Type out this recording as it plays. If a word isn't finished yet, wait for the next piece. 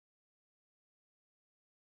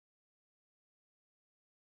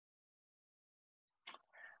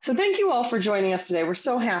So thank you all for joining us today. We're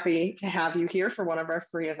so happy to have you here for one of our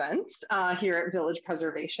free events here at Village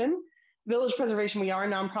Preservation. Village Preservation, we are a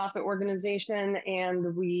nonprofit organization,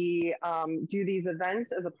 and we do these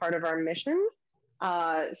events as a part of our mission.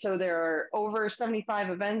 So there are over 75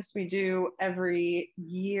 events we do every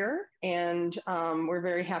year, and we're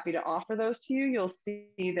very happy to offer those to you. You'll see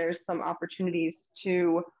there's some opportunities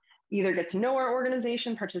to either get to know our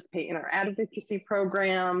organization, participate in our advocacy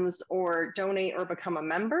programs, or donate or become a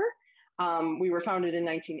member. We were founded in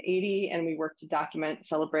 1980, and we work to document,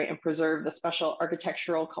 celebrate, and preserve the special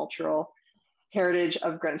architectural, cultural heritage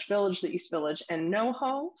of Greenwich Village, the East Village, and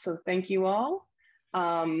NoHo. So thank you all.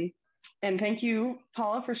 And thank you,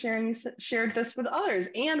 Paula, for shared this with others.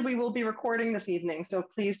 And we will be recording this evening, so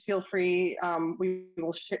please feel free. We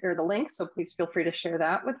will share the link, so please feel free to share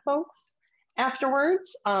that with folks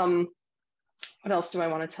afterwards. What else do I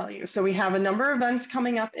want to tell you? So we have a number of events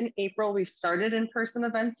coming up in April. We've started in-person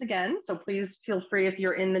events again, so please feel free if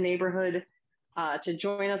you're in the neighborhood to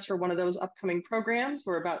join us for one of those upcoming programs.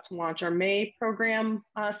 We're about to launch our May program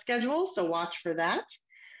schedule, so watch for that.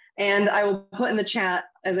 And I will put in the chat,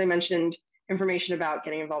 as I mentioned, information about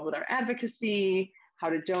getting involved with our advocacy, how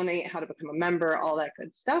to donate, how to become a member, all that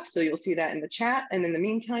good stuff. So you'll see that in the chat. And in the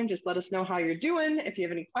meantime, just let us know how you're doing, if you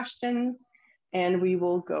have any questions, and we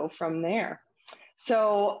will go from there.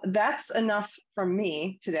 So that's enough from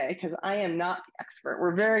me today, because I am not the expert.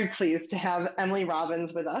 We're very pleased to have Emily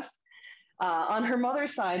Robbins with us. On her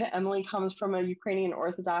mother's side, Emily comes from a Ukrainian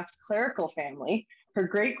Orthodox clerical family. Her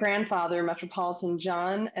great-grandfather, Metropolitan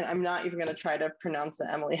John, and I'm not even going to try to pronounce it,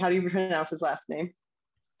 Emily. How do you pronounce his last name?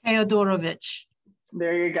 Feodorovich.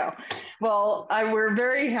 There you go. Well, we're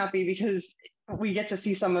very happy because we get to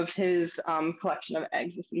see some of his collection of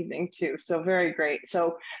eggs this evening too. So very great.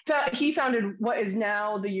 So he founded what is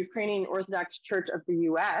now the Ukrainian Orthodox Church of the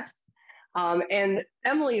US. And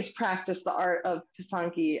Emily's practiced the art of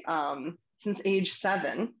Pysanky since age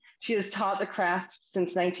 7. She has taught the craft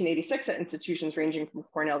since 1986 at institutions ranging from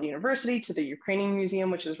Cornell University to the Ukrainian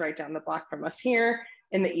Museum, which is right down the block from us here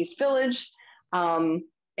in the East Village.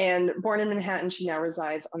 And born in Manhattan, she now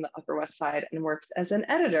resides on the Upper West Side and works as an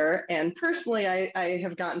editor. And personally, I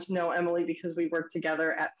have gotten to know Emily because we worked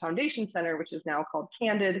together at Foundation Center, which is now called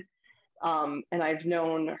Candid. And I've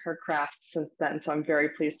known her craft since then. So I'm very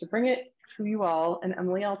pleased to bring it to you all. And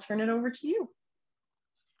Emily, I'll turn it over to you.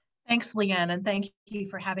 Thanks, Leanne, and thank you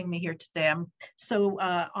for having me here today. I'm so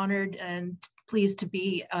honored and pleased to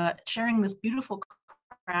be sharing this beautiful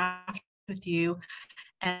craft with you.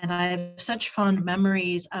 And I have such fond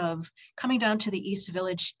memories of coming down to the East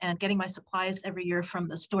Village and getting my supplies every year from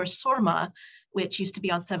the store Sorma, which used to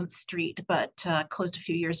be on 7th Street, but closed a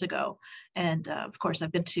few years ago. And of course,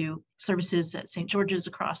 I've been to services at St. George's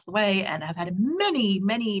across the way, and I've had many,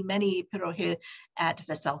 many, many pirohi at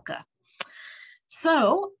Veselka.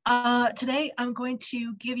 So today I'm going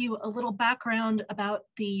to give you a little background about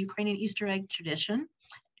the Ukrainian Easter egg tradition,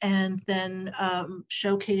 and then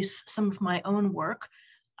showcase some of my own work.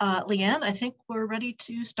 Leanne, I think we're ready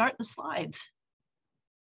to start the slides.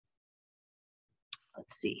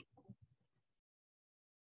 Let's see.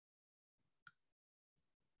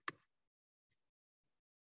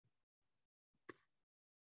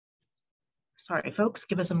 Sorry, folks,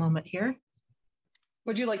 give us a moment here.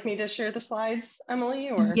 Would you like me to share the slides, Emily?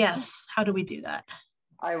 Or? Yes, how do we do that?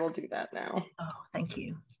 I will do that now. Oh, thank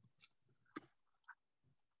you.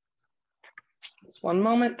 Just one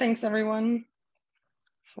moment. Thanks, everyone,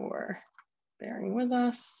 for bearing with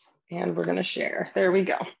us. And we're going to share. There we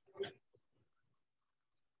go.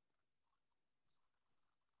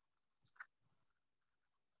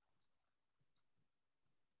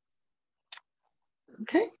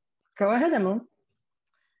 Okay, go ahead, Emily.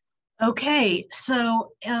 Okay,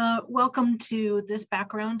 so welcome to this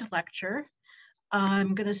background lecture.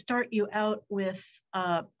 I'm going to start you out with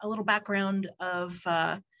a little background of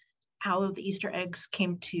how the Easter eggs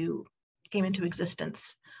came into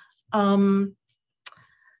existence.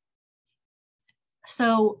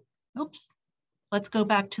 So, oops, let's go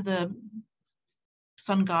back to the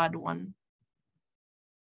sun god one.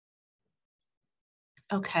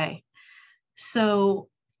 Okay, so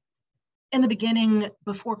in the beginning,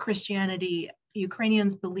 before Christianity,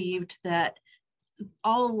 Ukrainians believed that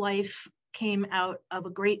all life came out of a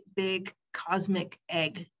great big cosmic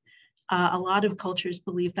egg. A lot of cultures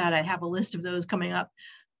believe that. I have a list of those coming up.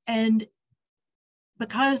 And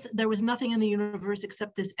because there was nothing in the universe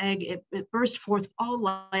except this egg, it burst forth, all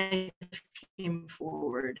life came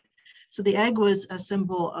forward. So the egg was a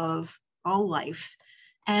symbol of all life,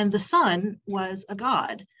 and the sun was a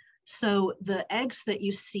god. So the eggs that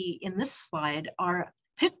you see in this slide are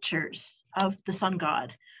pictures of the sun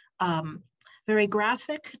god. Very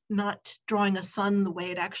graphic, not drawing a sun the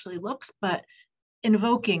way it actually looks, but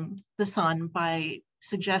invoking the sun by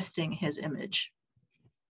suggesting his image.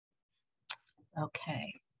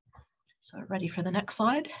 Okay, so ready for the next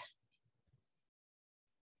slide?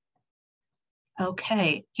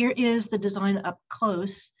 Okay, here is the design up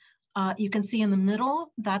close. You can see in the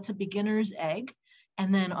middle, that's a beginner's egg.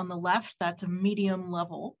 And then on the left, that's a medium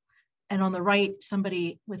level. And on the right,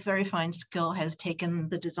 somebody with very fine skill has taken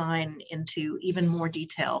the design into even more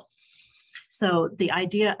detail. So the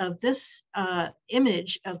idea of this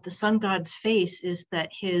image of the sun god's face is that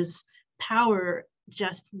his power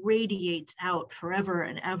just radiates out forever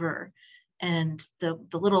and ever. And the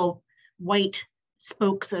little white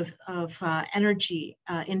spokes of energy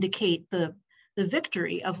indicate the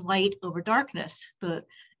victory of light over darkness, the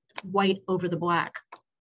white over the black.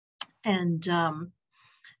 And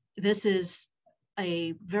this is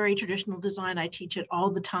a very traditional design. I teach it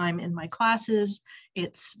all the time in my classes.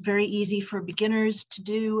 It's very easy for beginners to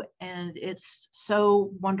do, and it's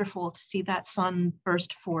so wonderful to see that sun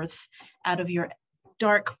burst forth out of your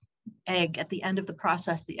dark egg. At the end of the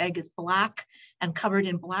process, the egg is black and covered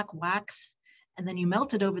in black wax, and then you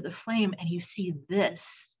melt it over the flame and you see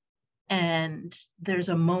this, and there's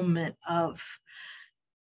a moment of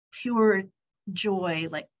pure joy,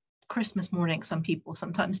 like Christmas morning, some people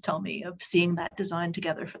sometimes tell me, of seeing that design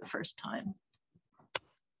together for the first time.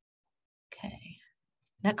 Okay,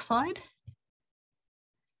 next slide.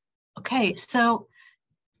 Okay, so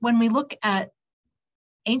when we look at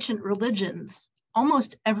ancient religions,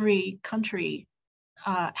 almost every country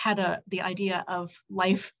had the idea of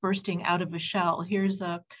life bursting out of a shell. Here's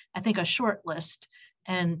I think a short list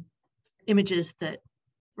and images that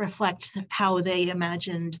reflect how they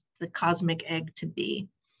imagined the cosmic egg to be.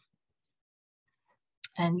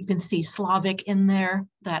 And you can see Slavic in there,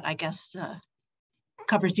 that I guess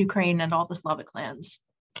covers Ukraine and all the Slavic lands.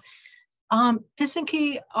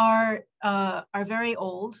 Pysanky are very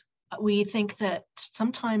old. We think that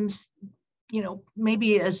sometimes, you know,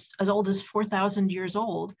 maybe as old as 4,000 years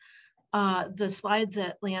old. The slide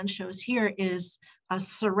that Leanne shows here is a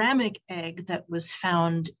ceramic egg that was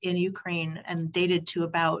found in Ukraine and dated to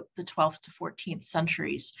about the 12th to 14th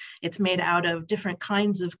centuries. It's made out of different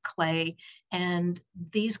kinds of clay, and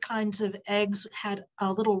these kinds of eggs had a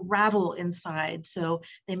little rattle inside, so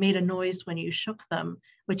they made a noise when you shook them,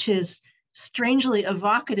 which is strangely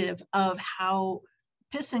evocative of how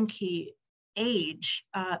Pysanky age.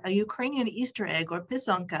 A Ukrainian Easter egg, or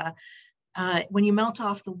Pysanka, when you melt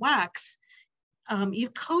off the wax,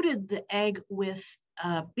 you've coated the egg with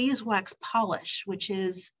beeswax polish, which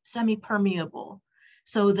is semi-permeable.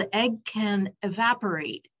 So the egg can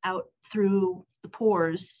evaporate out through the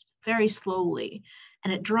pores very slowly,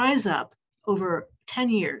 and it dries up over 10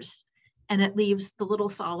 years, and it leaves the little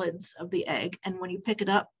solids of the egg. And when you pick it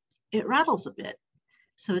up, it rattles a bit.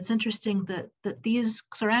 So it's interesting that these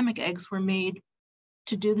ceramic eggs were made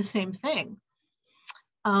to do the same thing.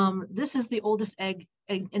 This is the oldest egg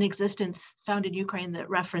in existence found in Ukraine that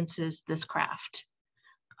references this craft.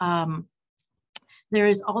 There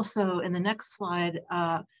is also, in the next slide,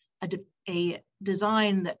 a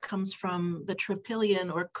design that comes from the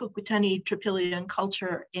Trypillian or Kukwitani Trypillian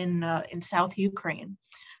culture in South Ukraine.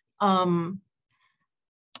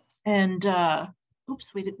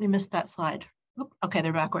 Oops, we missed that slide. Oop, okay,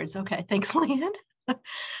 they're backwards. Okay, thanks, Leanne.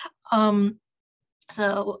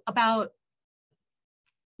 So about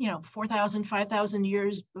 4,000, 5,000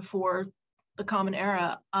 years before the Common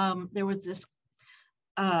Era, there was this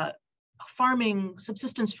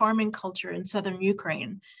subsistence farming culture in southern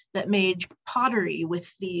Ukraine that made pottery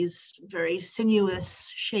with these very sinuous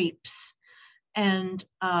shapes. And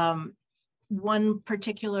one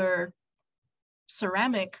particular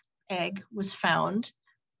ceramic egg was found.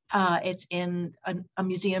 It's in a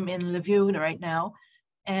museum in Lviv right now.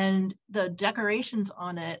 And the decorations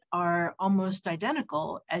on it are almost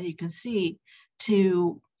identical, as you can see,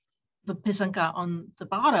 to the Pysanka on the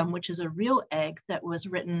bottom, which is a real egg that was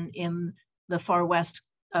written in the far west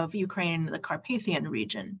of Ukraine, the Carpathian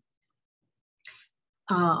region.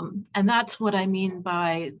 And that's what I mean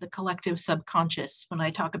by the collective subconscious when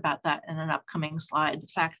I talk about that in an upcoming slide. The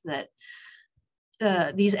fact that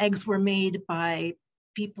these eggs were made by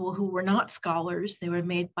people who were not scholars. They were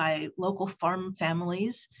made by local farm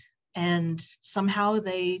families, and somehow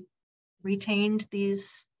they retained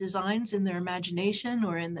these designs in their imagination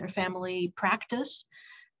or in their family practice,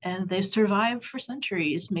 and they survived for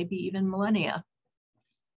centuries, maybe even millennia.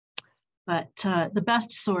 But the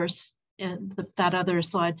best source, in that other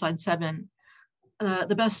slide, slide 7,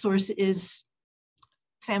 the best source is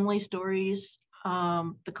family stories,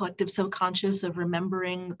 the collective subconscious of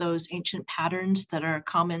remembering those ancient patterns that are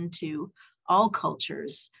common to all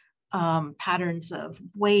cultures, patterns of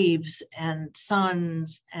waves and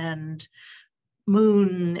suns and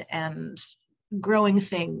moon and growing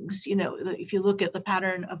things. You know, if you look at the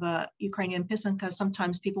pattern of a Ukrainian Pysanka,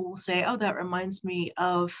 sometimes people will say, oh, that reminds me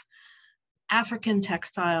of African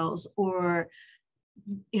textiles, or,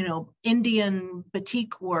 you know, Indian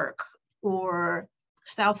batik work, or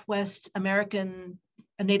Southwest American,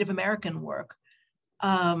 Native American work.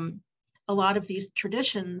 A lot of these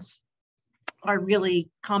traditions are really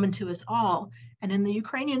common to us all. And in the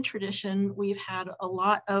Ukrainian tradition, we've had a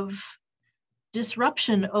lot of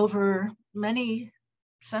disruption over many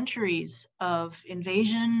centuries of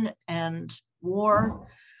invasion and war,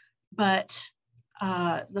 but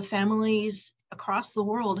the families across the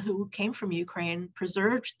world who came from Ukraine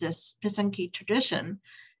preserved this Pysanky tradition,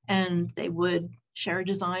 and they would share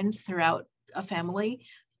designs throughout a family.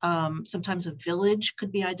 Sometimes a village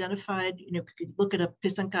could be identified. You know, you could look at a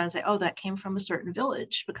Pysanka and say, oh, that came from a certain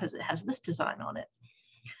village because it has this design on it.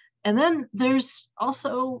 And then there's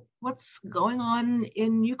also what's going on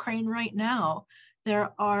in Ukraine right now.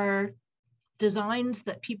 There are designs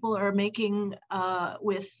that people are making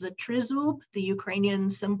with the trizub, the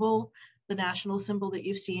Ukrainian symbol, the national symbol that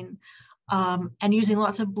you've seen, and using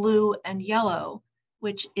lots of blue and yellow,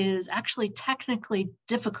 which is actually technically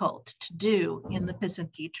difficult to do in the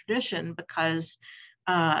Pysanky tradition, because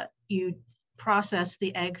you process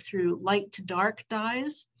the egg through light to dark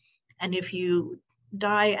dyes. And if you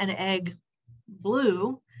dye an egg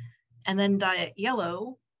blue and then dye it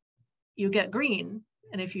yellow, you get green.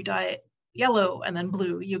 And if you dye it yellow and then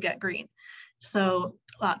blue, you get green. So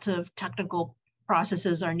lots of technical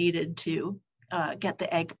processes are needed to get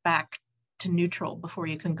the egg back to neutral before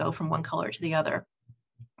you can go from one color to the other.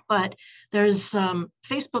 But there's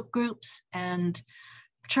Facebook groups and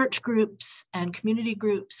church groups and community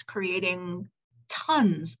groups creating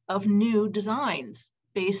tons of new designs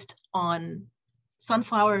based on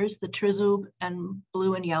sunflowers, the trizub, and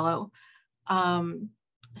blue and yellow.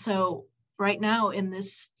 So right now, in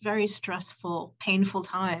this very stressful, painful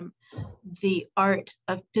time, the art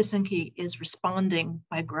of Pysanky is responding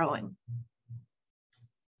by growing.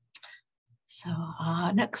 So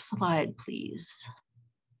next slide, please.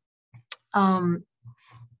 One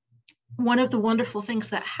of the wonderful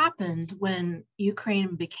things that happened when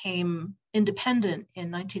Ukraine became independent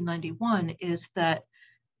in 1991 is that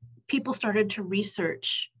people started to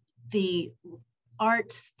research the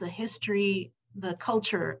arts, the history, the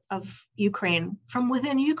culture of Ukraine from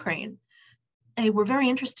within Ukraine. They were very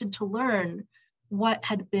interested to learn what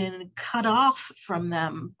had been cut off from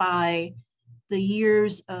them by the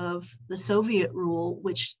years of the Soviet rule,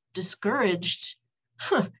 which discouraged,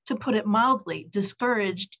 to put it mildly,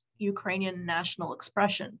 discouraged Ukrainian national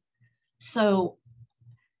expression. So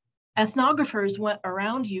ethnographers went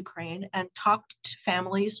around Ukraine and talked to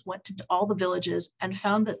families, went to all the villages, and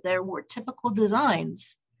found that there were typical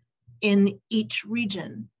designs in each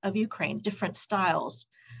region of Ukraine, different styles.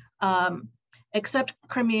 Except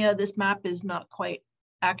Crimea, this map is not quite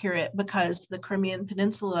accurate because the Crimean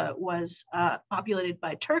Peninsula was populated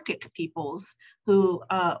by Turkic peoples who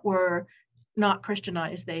were not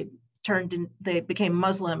Christianized. They became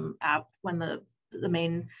Muslim when the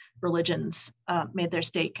main religions made their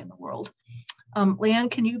stake in the world. Leanne,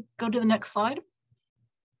 can you go to the next slide?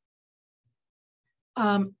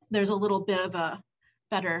 There's a little bit of a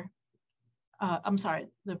better, I'm sorry,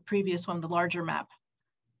 the previous one, the larger map.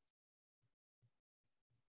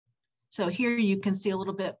 So here you can see a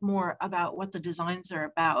little bit more about what the designs are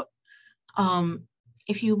about.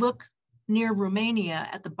 If you look near Romania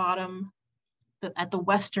at the bottom, at the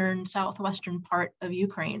western, southwestern part of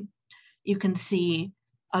Ukraine, you can see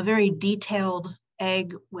a very detailed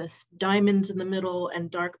egg with diamonds in the middle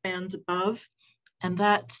and dark bands above. And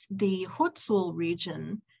that's the Hutsul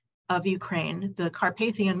region of Ukraine, the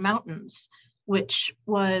Carpathian Mountains, which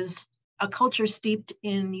was a culture steeped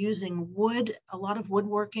in using wood, a lot of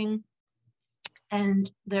woodworking,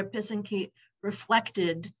 and their Pysanky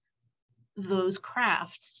reflected those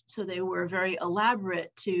crafts. So they were very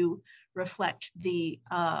elaborate to reflect the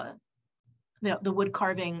wood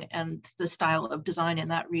carving and the style of design in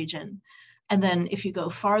that region. And then if you go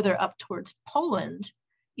farther up towards Poland,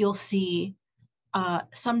 you'll see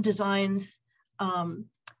some designs.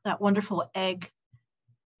 That wonderful egg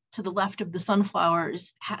to the left of the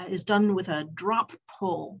sunflowers is done with a drop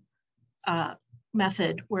pull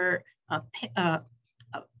method, where a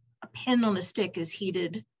pin on a stick is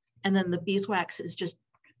heated and then the beeswax is just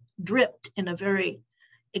dripped in a very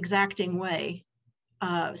exacting way.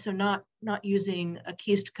 So not using a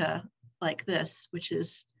kistka like this, which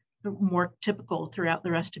is more typical throughout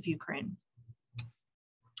the rest of Ukraine.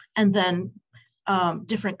 And then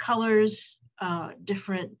different colors,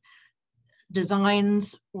 different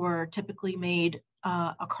designs were typically made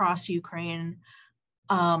across Ukraine.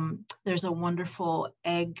 There's a wonderful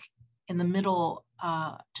egg in the middle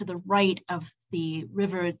to the right of the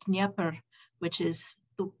river Dnieper, which is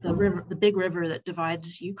the river, the big river that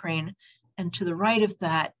divides Ukraine. And to the right of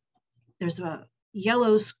that, there's a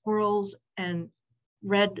yellow squirrels and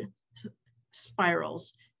red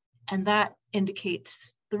spirals, and that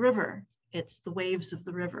indicates the river. It's the waves of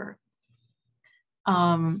the river.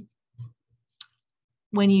 When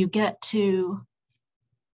you get to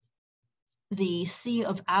the Sea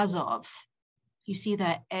of Azov, you see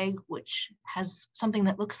that egg, which has something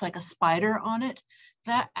that looks like a spider on it.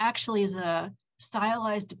 That actually is a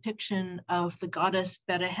stylized depiction of the goddess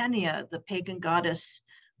Berehenia, the pagan goddess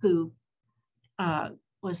who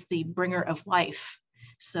was the bringer of life.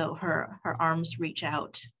 So her arms reach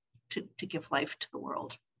out to give life to the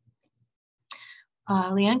world.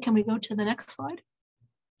 Leanne, can we go to the next slide?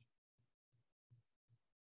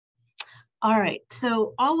 All right,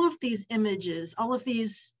 so all of these images, all of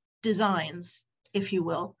these designs, if you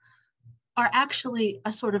will, are actually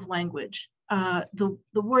a sort of language. The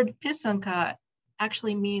word Pysanka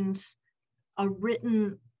actually means a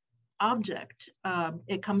written object.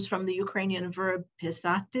 It comes from the Ukrainian verb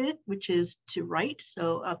pisati, which is to write.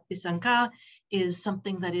 So Pysanka is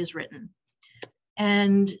something that is written.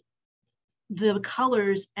 And the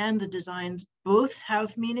colors and the designs both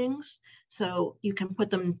have meanings. So you can put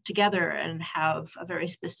them together and have a very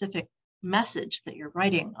specific message that you're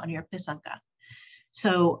writing on your Pysanka.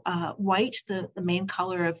 So white, the main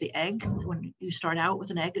color of the egg, when you start out with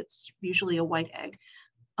an egg, it's usually a white egg.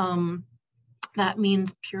 That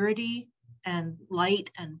means purity and light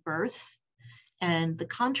and birth. And the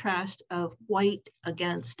contrast of white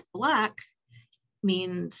against black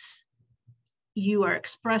means you are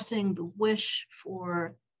expressing the wish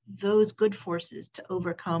for those good forces to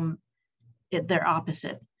overcome their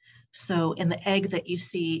opposite. So in the egg that you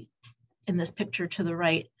see in this picture to the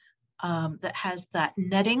right, that has that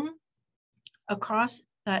netting across,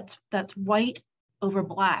 that's white over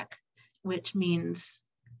black, which means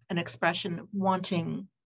an expression of wanting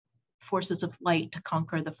forces of light to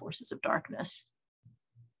conquer the forces of darkness.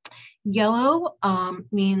 Yellow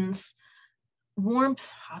means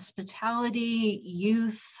warmth, hospitality,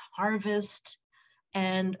 youth, harvest,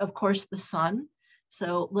 and of course the sun.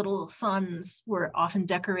 So little suns were often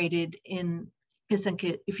decorated in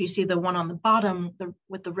Pysanky. If you see the one on the bottom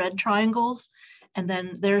with the red triangles, and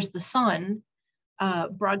then there's the sun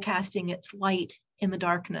broadcasting its light in the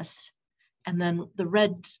darkness. And then the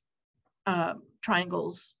red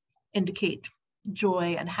triangles indicate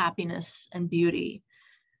joy and happiness and beauty.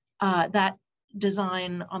 That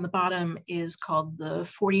design on the bottom is called the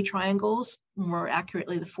 40 triangles, more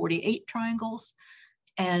accurately the 48 triangles.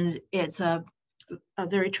 And it's a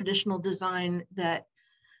very traditional design that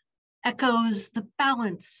echoes the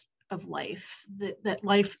balance of life, that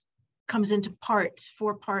life comes into parts,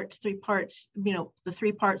 4 parts, 3 parts. You know, the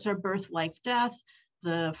 3 parts are birth, life, death.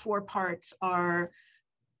 The 4 parts are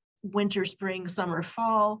winter, spring, summer,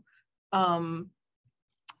 fall. And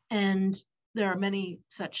there are many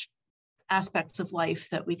such aspects of life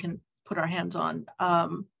that we can put our hands on.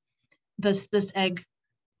 This egg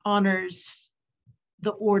honors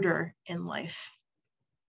the order in life.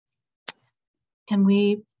 Can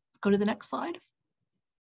we go to the next slide?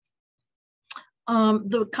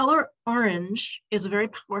 The color orange is a very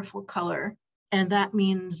powerful color, and that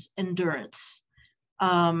means endurance,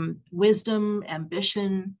 wisdom,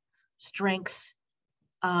 ambition, strength.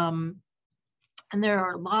 And there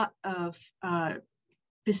are a lot of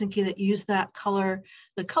Pysanky that use that color.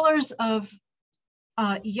 The colors of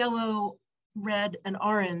yellow, red, and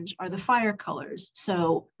orange are the fire colors.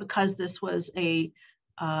 So because this was a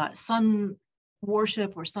sun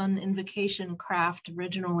worship or sun invocation craft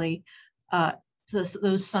originally,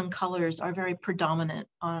 those sun colors are very predominant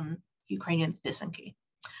on Ukrainian Pysanky.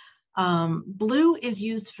 Blue is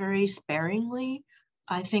used very sparingly,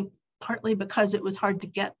 I think partly because it was hard to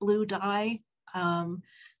get blue dye,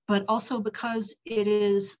 but also because it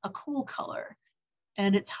is a cool color,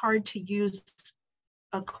 and it's hard to use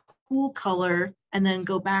a cool color and then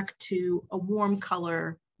go back to a warm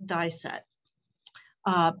color dye set.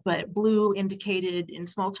 But blue indicated in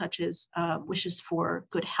small touches wishes for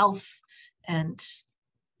good health and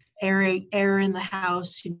air in the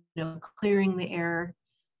house, you know, clearing the air,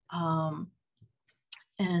 and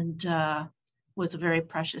was a very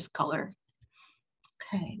precious color.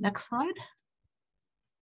 Okay, next slide.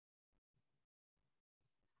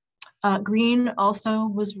 Green also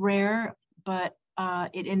was rare, but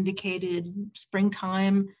it indicated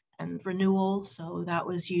springtime and renewal, so that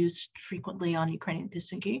was used frequently on Ukrainian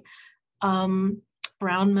Pysanky.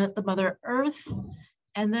 Brown meant the Mother Earth,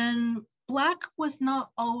 and then black was not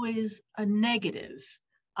always a negative.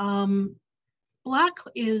 Black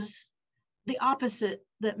is the opposite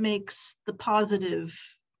that makes the positive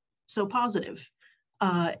so positive.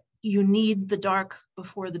 You need the dark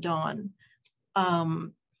before the dawn.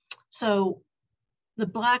 So the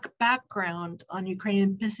black background on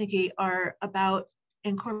Ukrainian Pysanky are about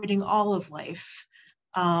incorporating all of life.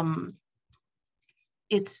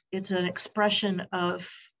 It's an expression of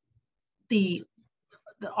the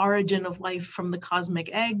origin of life from the cosmic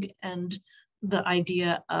egg, and the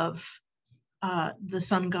idea of the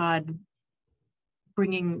sun god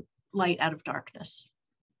bringing light out of darkness.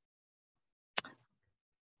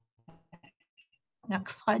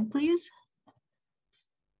 Next slide, please.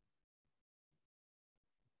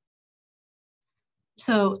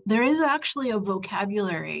 So there is actually a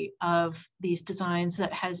vocabulary of these designs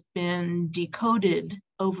that has been decoded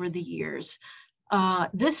over the years.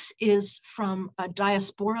 This is from a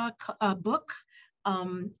diaspora book.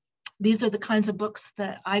 These are the kinds of books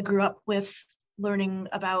that I grew up with learning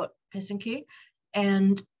about Pysanky,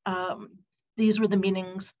 and these were the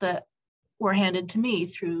meanings that were handed to me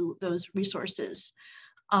through those resources.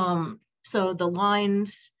 So the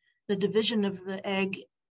lines, the division of the egg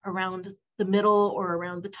around the middle or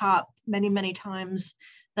around the top, many, many times,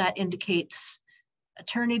 that indicates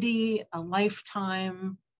eternity, a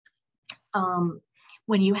lifetime.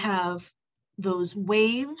 When you have those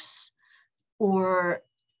waves or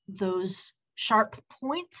those sharp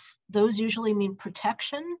points, those usually mean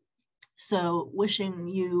protection. So wishing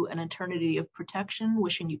you an eternity of protection,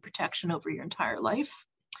 wishing you protection over your entire life.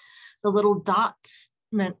 The little dots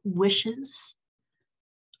meant wishes.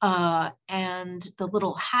 And the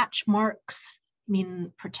little hatch marks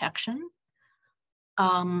mean protection.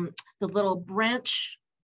 The little branch,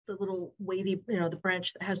 the little wavy, the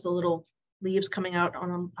branch that has the little leaves coming out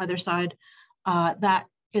on either side, that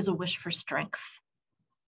is a wish for strength.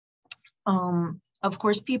 Of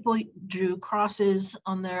course, people drew crosses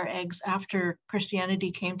on their eggs after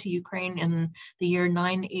Christianity came to Ukraine in the year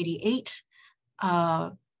 988.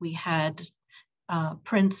 We had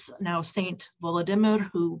Prince, now Saint Volodymyr,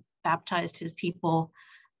 who baptized his people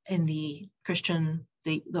in the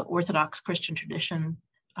Orthodox Christian tradition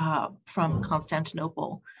from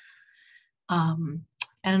Constantinople. And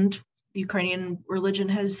the Ukrainian religion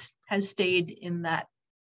has stayed in that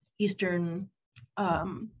Eastern,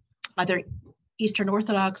 either Eastern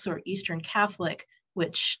Orthodox or Eastern Catholic,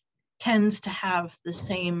 which tends to have the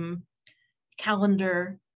same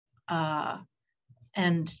calendar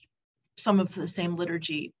and some of the same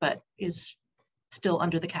liturgy, but is still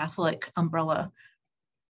under the Catholic umbrella.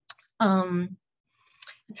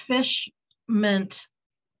 Fish meant,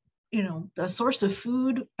 a source of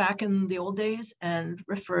food back in the old days, and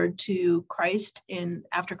referred to Christ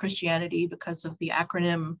after Christianity because of the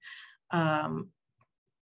acronym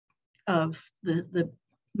of the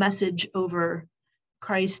message over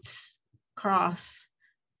Christ's cross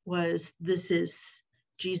was, "This is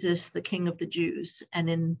Jesus, the King of the Jews."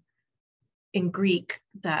 And in Greek,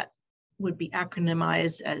 that would be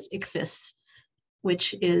acronymized as ichthys,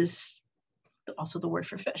 which is also the word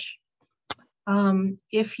for fish.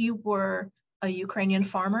 If you were a Ukrainian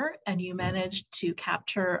farmer and you managed to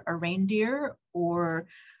capture a reindeer or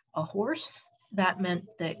a horse, that meant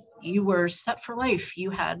that you were set for life. You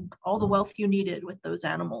had all the wealth you needed with those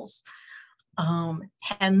animals.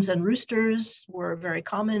 Hens and roosters were very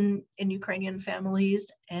common in Ukrainian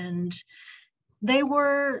families, and they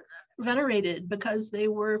were venerated because they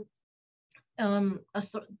were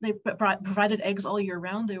they provided eggs all year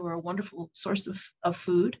round. They were a wonderful source of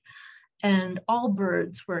food, and all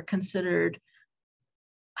birds were considered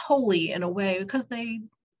holy in a way because they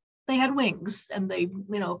had wings, and they,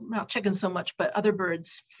 not chickens so much, but other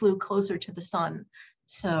birds flew closer to the sun,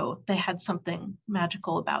 so they had something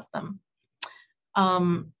magical about them.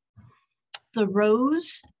 The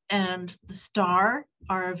rose and the star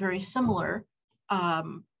are very similar,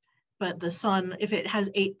 but the sun, if it has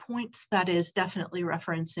 8 points, that is definitely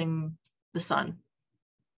referencing the sun.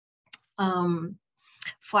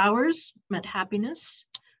 Flowers meant happiness.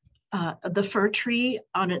 The fir tree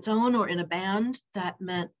on its own or in a band, that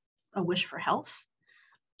meant a wish for health.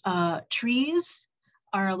 Trees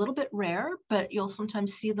are a little bit rare, but you'll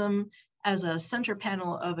sometimes see them as a center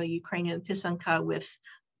panel of a Ukrainian Pysanka with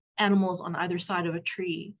animals on either side of a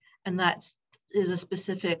tree. And that is a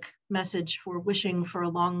specific message for wishing for a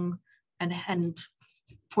long and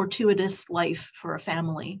fortuitous life for a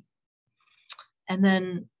family. And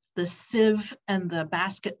then the sieve and the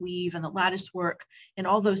basket weave and the lattice work in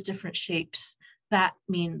all those different shapes, that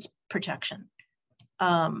means protection.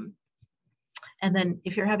 And then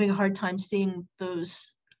if you're having a hard time seeing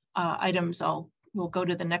those items, we'll go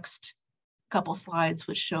to the next couple slides,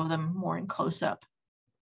 which show them more in close-up.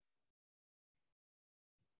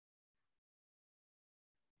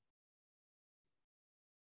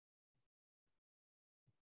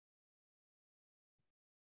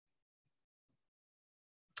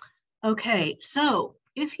 Okay, so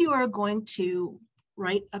if you are going to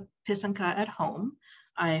write a Pysanka at home,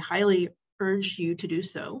 I highly urge you to do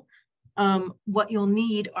so. What you'll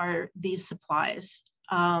need are these supplies.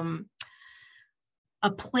 A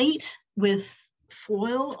plate with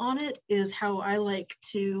foil on it is how I like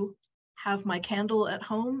to have my candle at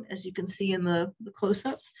home, as you can see in the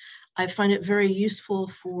close-up. I find it very useful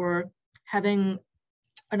for having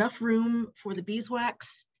enough room for the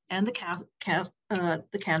beeswax and the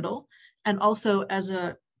candle, and also as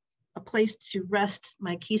a place to rest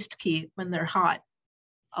my Pysanky when they're hot.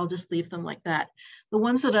 I'll just leave them like that. The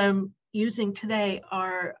ones that I'm using today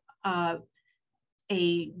are a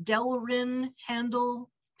Delrin handle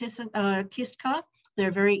Pysanka.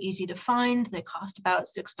 They're very easy to find. They cost about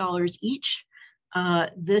 $6 each.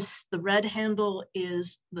 The red handle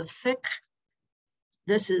is the thick.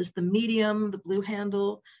 This is the medium, the blue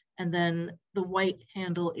handle, and then the white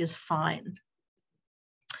handle is fine.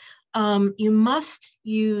 You must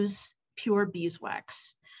use pure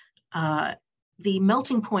beeswax. The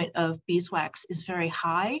melting point of beeswax is very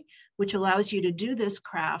high, which allows you to do this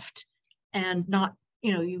craft and not,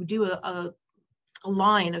 you do a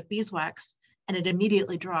line of beeswax and it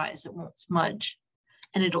immediately dries, it won't smudge.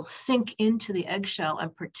 And it'll sink into the eggshell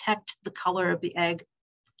and protect the color of the egg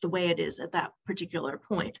the way it is at that particular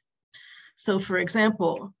point. So for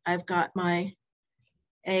example, I've got my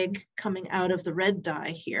egg coming out of the red dye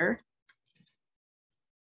here.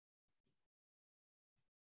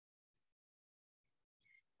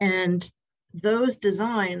 And those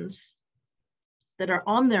designs that are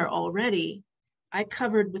on there already, I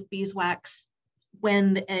covered with beeswax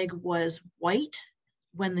when the egg was white,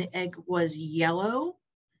 when the egg was yellow,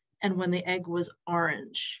 and when the egg was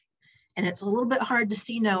orange. And it's a little bit hard to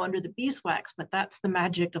see now under the beeswax, but that's the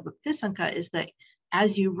magic of a Pysanka, is that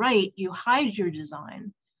as you write, you hide your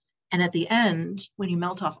design. And at the end, when you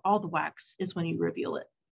melt off all the wax, is when you reveal it.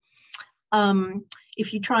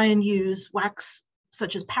 If you try and use wax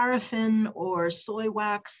such as paraffin or soy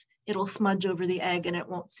wax, it'll smudge over the egg and it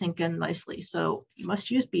won't sink in nicely. So you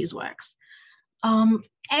must use beeswax.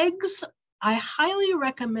 Eggs, I highly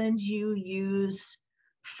recommend you use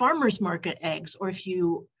farmer's market eggs, or if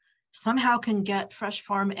you somehow can get fresh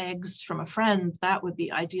farm eggs from a friend, that would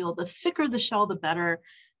be ideal. The thicker the shell, the better.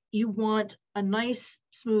 You want a nice,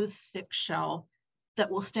 smooth, thick shell that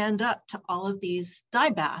will stand up to all of these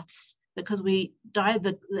dye baths, because we dye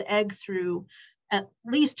the egg through at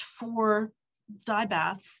least 4 dye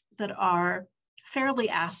baths that are fairly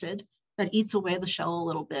acid, that eats away the shell a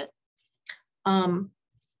little bit.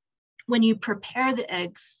 When you prepare the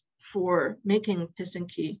eggs for making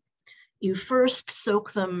Pysanky, you first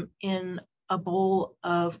soak them in a bowl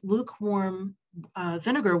of lukewarm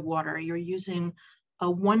vinegar water. You're using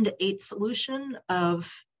a 1 to 8 solution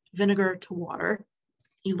of vinegar to water.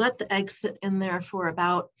 You let the eggs sit in there for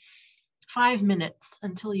about 5 minutes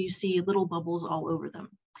until you see little bubbles all over them.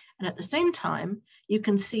 And at the same time, you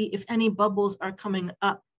can see if any bubbles are coming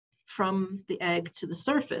up from the egg to the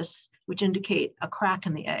surface, which indicate a crack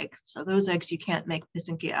in the egg. So those eggs you can't make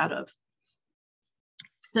Pysanky out of.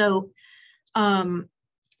 So the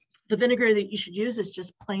vinegar that you should use is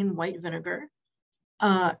just plain white vinegar.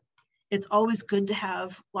 It's always good to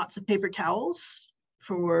have lots of paper towels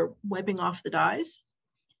for wiping off the dyes.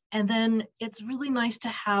 And then it's really nice to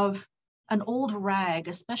have an old rag,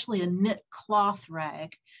 especially a knit cloth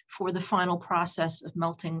rag, for the final process of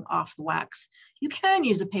melting off the wax. You can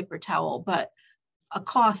use a paper towel, but a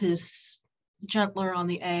cloth is gentler on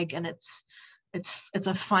the egg, and it's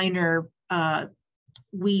a finer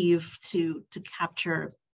weave to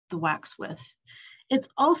capture the wax with. It's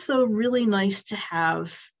also really nice to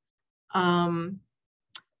have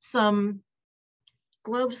some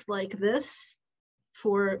gloves like this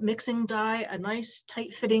for mixing dye. A nice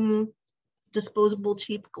tight-fitting disposable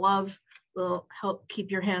cheap glove will help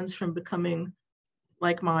keep your hands from becoming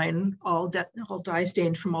like mine, all dye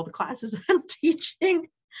stained from all the classes I'm teaching.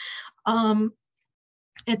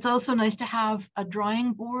 It's also nice to have a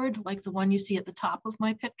drying board like the one you see at the top of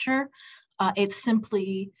my picture. It's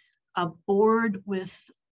simply a board with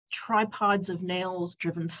tripods of nails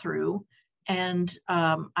driven through, and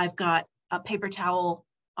I've got a paper towel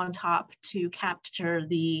on top to capture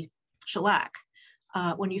the shellac.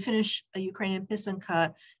 When you finish a Ukrainian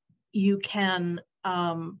Pysanka, you can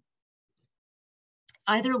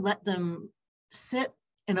either let them sit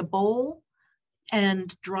in a bowl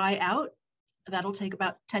and dry out. That'll take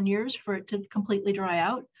about 10 years for it to completely dry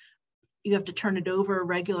out. You have to turn it over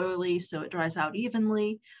regularly so it dries out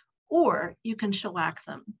evenly, or you can shellac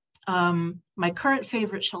them. My current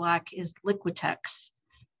favorite shellac is Liquitex.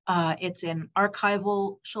 It's an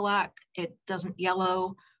archival shellac. It doesn't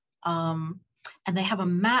yellow. And they have a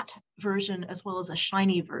matte version as well as a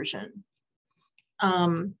shiny version.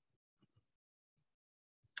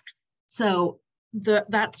 So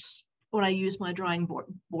that's what I use my drying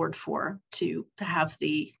board for, to have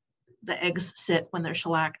the eggs sit when they're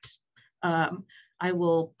shellacked. I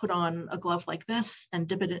will put on a glove like this and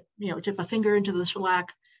dip a finger into the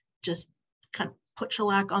shellac, just kind of put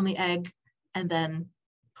shellac on the egg and then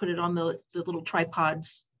put it on the little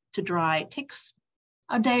tripods to dry. It takes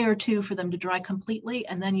a day or two for them to dry completely,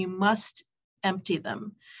 and then you must empty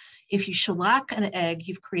them. If you shellac an egg,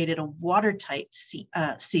 you've created a watertight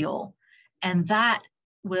seal, and that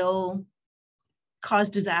will cause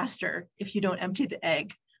disaster if you don't empty the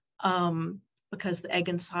egg, because the egg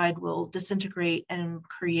inside will disintegrate and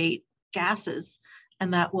create gases,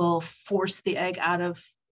 and that will force the egg out of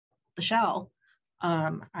the shell.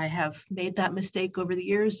 I have made that mistake over the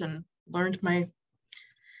years and learned my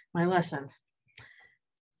lesson.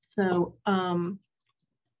 So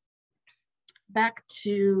back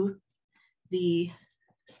to the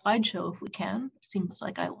slideshow if we can. Seems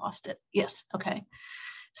like I lost it. Yes, okay.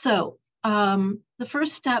 So the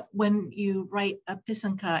first step when you write a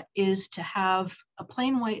Pysanka is to have a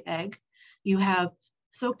plain white egg. You have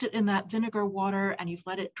soaked it in that vinegar water and you've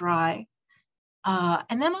let it dry.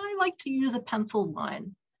 And then I like to use a pencil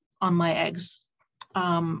line on my eggs.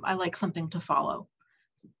 I like something to follow.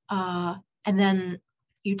 And then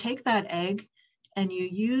you take that egg and you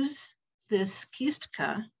use this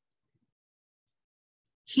kistka,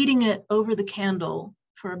 heating it over the candle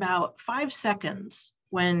for about 5 seconds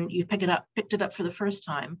when you picked it up for the first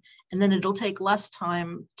time, and then it'll take less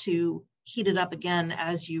time to heat it up again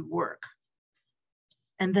as you work.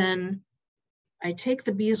 And then I take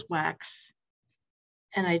the beeswax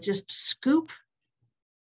and I just scoop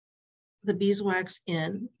the beeswax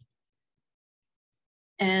in,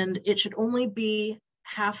 and it should only be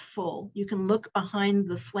half full. You can look behind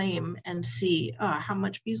the flame and see how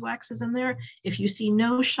much beeswax is in there. If you see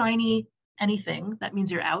no shiny anything, that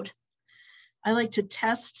means you're out. I like to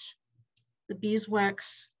test the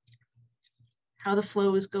beeswax, how the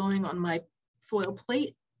flow is going on my foil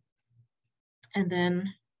plate, and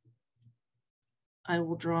then I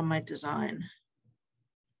will draw my design.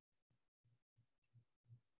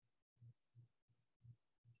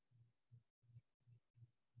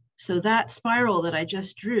 So that spiral that I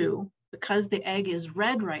just drew, because the egg is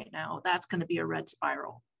red right now, that's going to be a red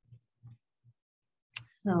spiral.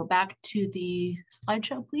 So back to the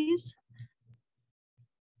slideshow, please.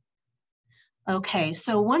 Okay,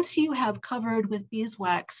 so once you have covered with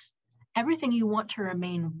beeswax everything you want to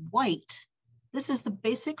remain white, this is the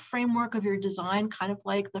basic framework of your design, kind of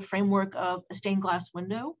like the framework of a stained glass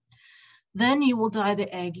window. Then you will dye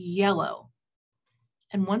the egg yellow.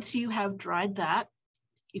 And once you have dried that,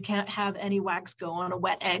 you can't have any wax go on a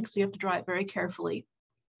wet egg, so you have to dry it very carefully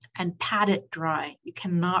and pat it dry. You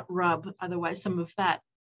cannot rub, otherwise some of that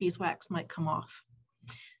beeswax might come off.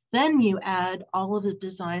 Then you add all of the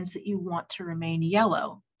designs that you want to remain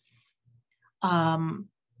yellow.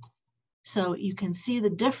 So you can see the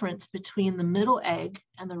difference between the middle egg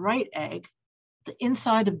and the right egg. The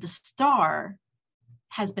inside of the star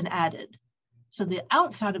has been added. So the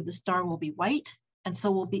outside of the star will be white, and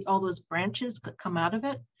so will be all those branches that come out of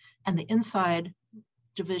it, and the inside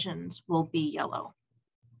divisions will be yellow.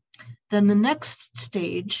 Then the next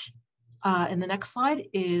stage in the next slide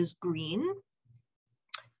is green.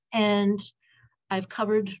 And I've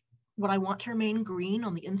covered what I want to remain green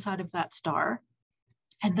on the inside of that star.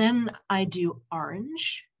 And then I do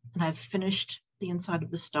orange, and I've finished the inside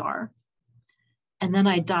of the star. And then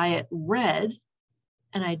I dye it red,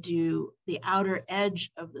 and I do the outer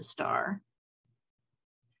edge of the star.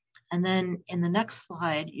 And then in the next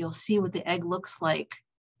slide, you'll see what the egg looks like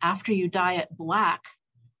after you dye it black.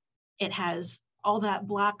 It has all that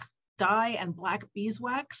black dye and black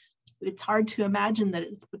beeswax. It's hard to imagine that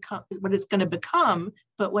it's become what it's going to become,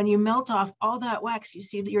 but when you melt off all that wax, you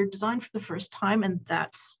see that your design for the first time, and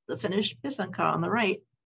that's the finished Pysanka on the right.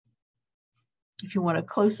 If you want a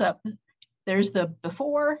close up, there's the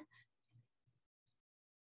before,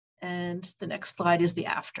 and the next slide is the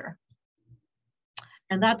after.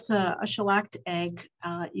 And that's a shellacked egg.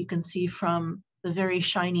 You can see from the very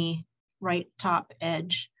shiny right top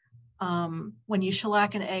edge. When you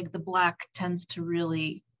shellac an egg, the black tends to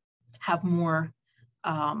really have more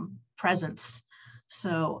presence.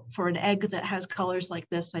 So for an egg that has colors like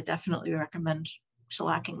this, I definitely recommend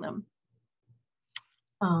shellacking them.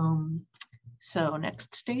 So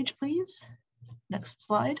next stage, please. Next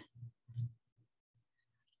slide.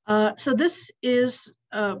 So this is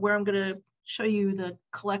where I'm going to show you the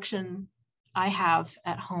collection I have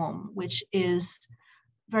at home, which is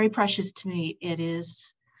very precious to me. It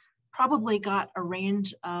is probably got a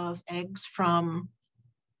range of eggs from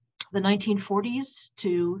the 1940s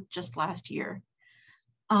to just last year.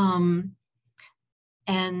 And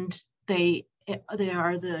they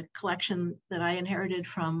are the collection that I inherited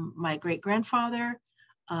from my great-grandfather.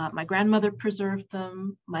 My grandmother preserved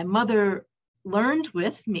them. My mother learned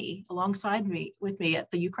with me, alongside me,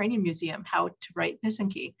 at the Ukrainian Museum how to write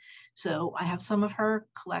Pysanky. So I have some of her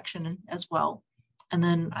collection as well. And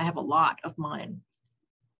then I have a lot of mine.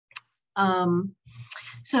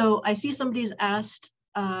 So I see somebody's asked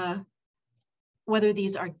whether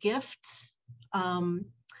these are gifts.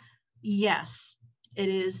 Yes, it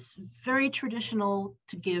is very traditional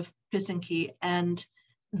to give Pysanky, and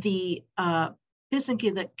the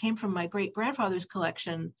Pysanky that came from my great-grandfather's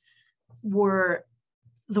collection were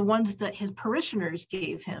the ones that his parishioners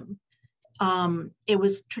gave him. It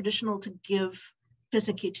was traditional to give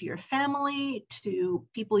Pysanky to your family, to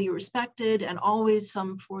people you respected, and always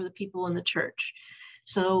some for the people in the church.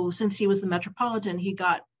 So since he was the metropolitan, he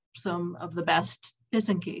got some of the best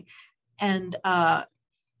Pysanky. And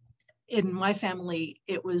in my family,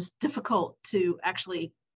 it was difficult to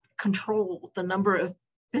actually control the number of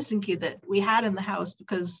Pysanky that we had in the house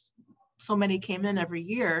because so many came in every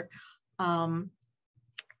year.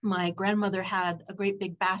 My grandmother had a great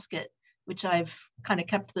big basket, which I've kind of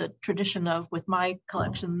kept the tradition of with my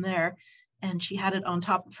collection there. And she had it on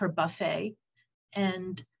top of her buffet.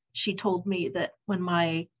 And she told me that when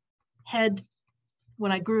I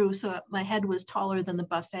grew, so my head was taller than the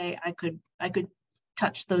buffet, I could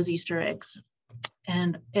touch those Easter eggs.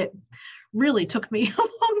 And it really took me a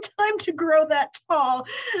long time to grow that tall.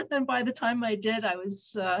 And by the time I did, I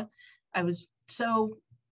was so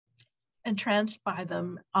entranced by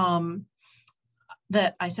them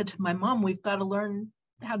that I said to my mom, we've got to learn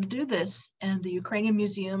how to do this. And the Ukrainian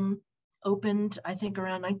Museum opened, I think,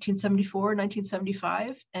 around 1974,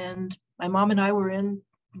 1975. And my mom and I were in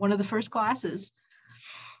one of the first classes.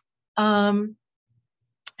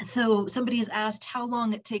 So somebody's asked how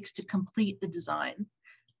long it takes to complete the design.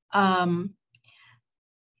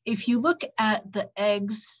 If you look at the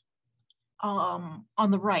eggs on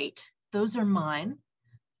the right, those are mine.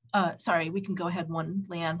 Sorry, we can go ahead one,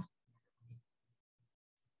 Leanne.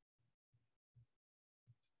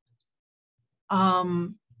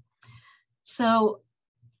 So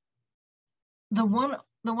the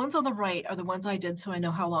ones on the right are the ones I did, so I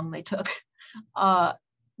know how long they took.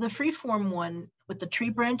 The freeform one with the tree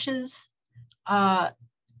branches, that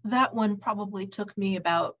one probably took me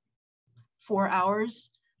about 4 hours,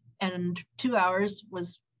 and 2 hours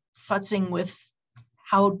was futzing with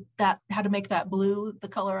how to make that blue the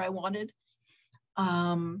color I wanted.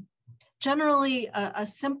 Generally, a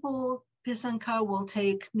simple Pysanka will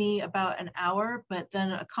take me about an hour, but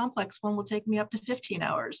then a complex one will take me up to 15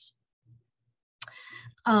 hours.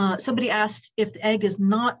 Somebody asked if the egg is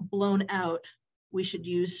not blown out, we should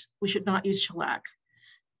not use shellac.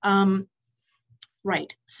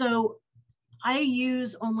 Right, so I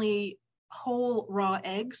use only whole raw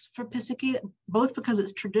eggs for Pysanky, both because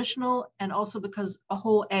it's traditional and also because a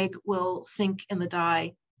whole egg will sink in the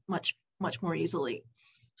dye much more easily.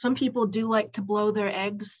 Some people do like to blow their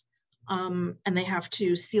eggs, and they have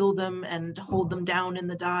to seal them and hold them down in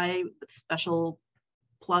the dye with special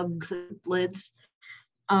plugs and lids.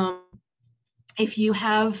 If you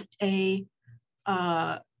have a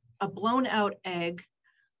blown out egg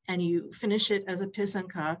and you finish it as a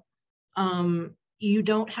Pysanka, you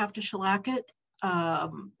don't have to shellac it.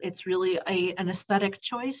 It's really an aesthetic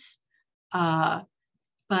choice,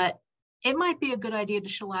 but it might be a good idea to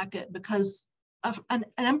shellac it because an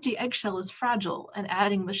empty eggshell is fragile, and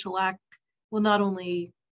adding the shellac will not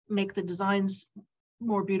only make the designs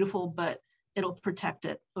more beautiful, but it'll protect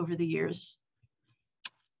it over the years.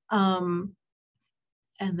 And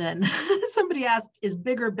then somebody asked, is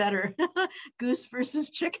bigger better, goose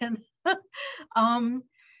versus chicken?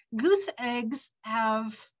 Goose and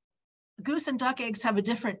duck eggs have a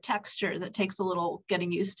different texture that takes a little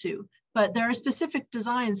getting used to, but there are specific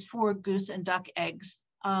designs for goose and duck eggs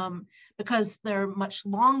because they're much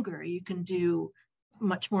longer. You can do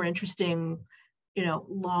much more interesting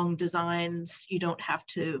long designs. You don't have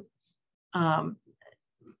to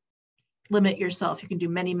limit yourself. You can do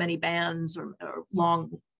many, many bands or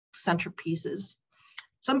long centerpieces.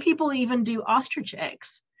 Some people even do ostrich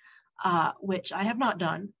eggs, which I have not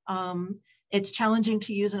done. It's challenging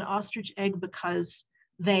to use an ostrich egg because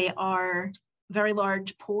they are very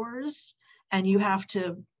large pores, and you have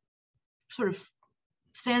to sort of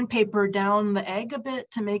sandpaper down the egg a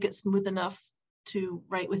bit to make it smooth enough to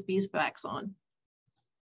write with beeswax on.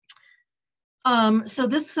 So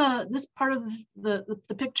this part of the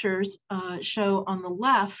pictures show on the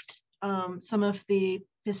left some of the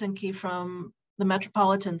Pysanky from the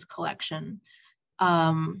Metropolitan's collection.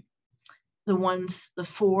 The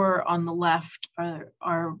four on the left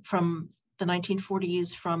are from the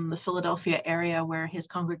 1940s from the Philadelphia area where his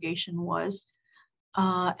congregation was.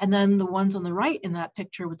 And then the ones on the right in that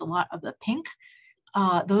picture with a lot of the pink,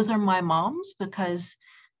 those are my mom's, because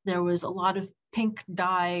there was a lot of pink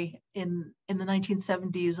dye in the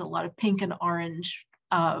 1970s. A lot of pink and orange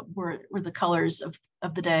were the colors of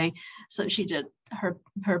the day. So she did her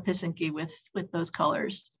Pysanky with those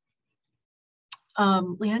colors.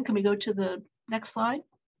 Leanne, can we go to the next slide?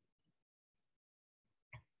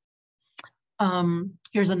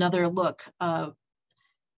 Here's another look of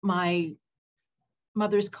my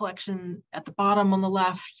mother's collection at the bottom on the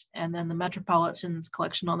left, and then the Metropolitan's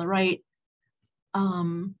collection on the right.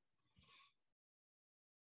 I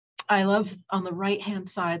love on the right-hand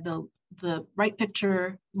side, the right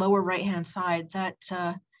picture, lower right-hand side, that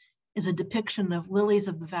is a depiction of lilies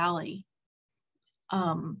of the valley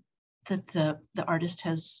that the artist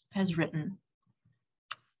has written.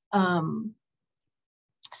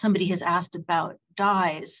 Somebody has asked about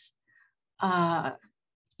dyes.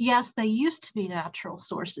 Yes, they used to be natural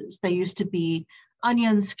sources. They used to be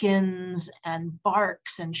onion skins and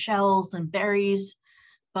barks and shells and berries,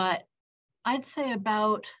 but I'd say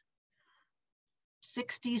about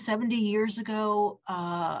 60, 70 years ago,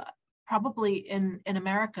 probably in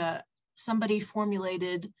America, somebody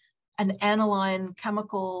formulated an aniline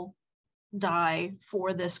chemical dye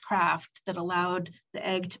for this craft that allowed the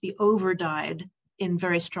egg to be over-dyed in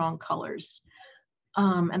very strong colors.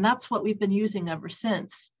 And that's what we've been using ever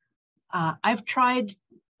since. I've tried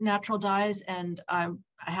natural dyes and I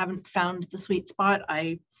haven't found the sweet spot.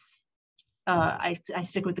 I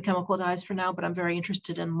stick with the chemical dyes for now, but I'm very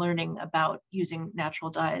interested in learning about using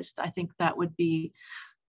natural dyes. I think that would be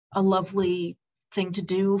a lovely thing to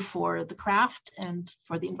do for the craft and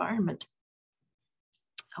for the environment.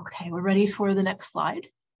 Okay, we're ready for the next slide.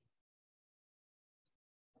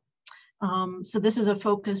 So this is a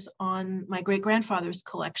focus on my great-grandfather's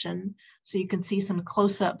collection. So you can see some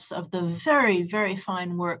close-ups of the very, very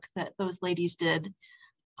fine work that those ladies did.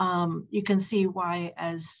 You can see why,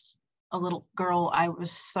 as a little girl, I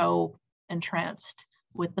was so entranced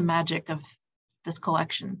with the magic of this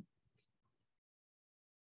collection.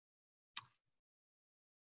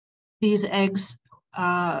 These eggs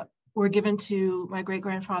were given to my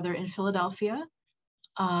great-grandfather in Philadelphia.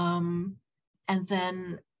 And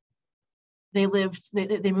then they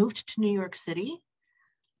moved to New York City.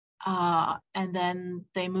 And then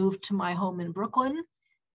they moved to my home in Brooklyn.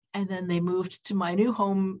 And then they moved to my new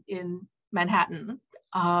home in Manhattan.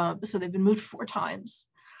 So they've been moved 4 times.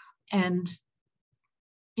 And,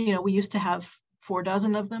 we used to have 4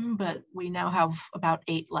 dozen of them, but we now have about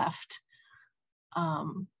 8 left.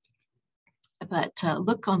 But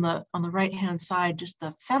look on the right-hand side, just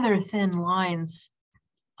the feather-thin lines.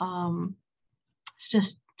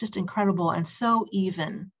 It's just incredible and so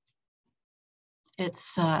even.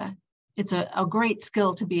 It's a great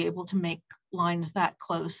skill to be able to make lines that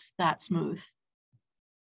close, that smooth.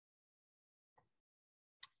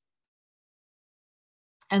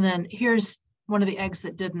 And then here's one of the eggs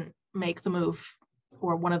that didn't make the move,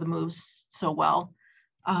 or one of the moves so well.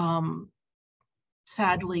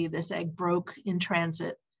 Sadly, this egg broke in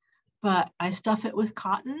transit, but I stuff it with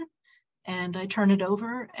cotton and I turn it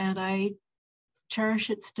over and I cherish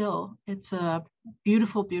it still. It's a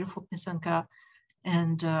beautiful, beautiful Pysanka.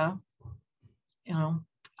 And,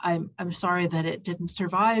 I'm sorry that it didn't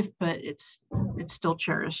survive, but it's still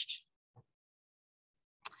cherished.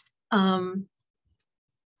 And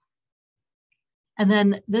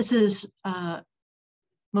then this is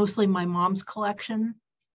mostly my mom's collection.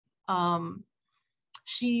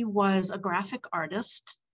 She was a graphic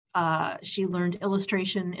artist. She learned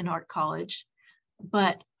illustration in art college,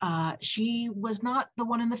 but she was not the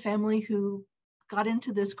one in the family who got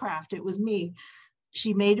into this craft. It was me.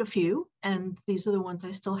 She made a few, and these are the ones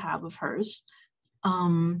I still have of hers.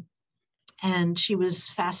 And she was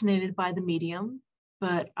fascinated by the medium,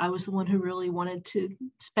 but I was the one who really wanted to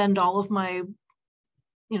spend all of my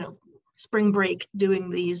spring break doing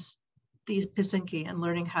these Pysanky and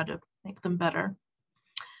learning how to make them better.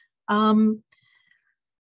 And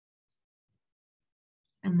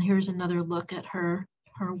here's another look at her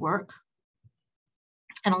work,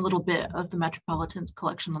 and a little bit of the Metropolitan's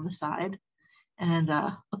collection on the side, and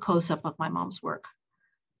a close-up of my mom's work.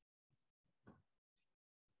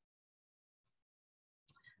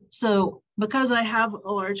 So because I have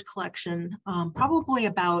a large collection, probably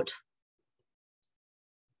about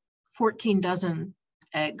 14 dozen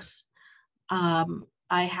eggs, I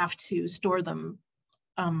have to store them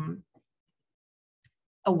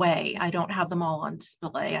away. I don't have them all on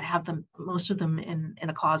display. I have most of them in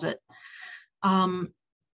a closet.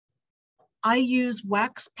 I use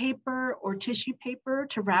wax paper or tissue paper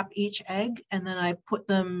to wrap each egg, and then I put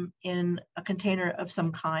them in a container of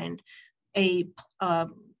some kind. A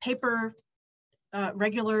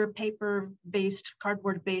regular paper-based,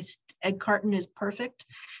 cardboard-based egg carton is perfect.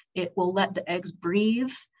 It will let the eggs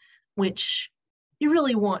breathe, which you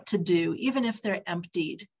really want to do, even if they're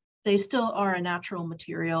emptied. They still are a natural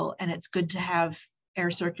material, and it's good to have air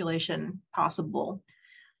circulation possible.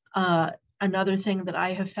 Another thing that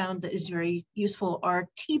I have found that is very useful are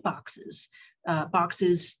tea boxes.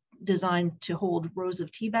 Boxes designed to hold rows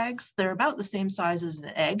of tea bags. They're about the same size as an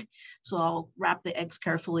egg. So I'll wrap the eggs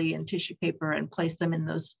carefully in tissue paper and place them in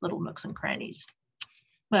those little nooks and crannies.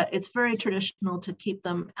 But it's very traditional to keep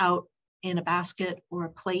them out in a basket or a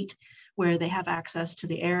plate where they have access to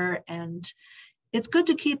the air. And it's good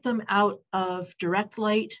to keep them out of direct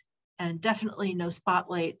light, and definitely no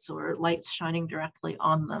spotlights or lights shining directly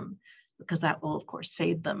on them, because that will, of course,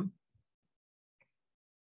 fade them.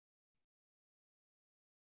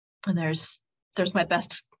 And there's my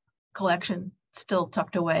best collection still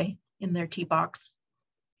tucked away in their tea box.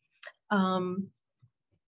 And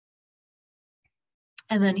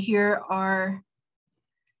then here are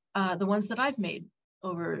the ones that I've made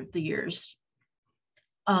over the years.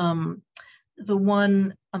 The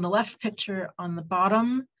one on the left picture on the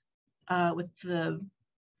bottom with the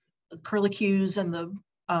curlicues and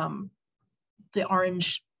the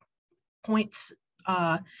orange points,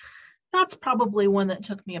 that's probably one that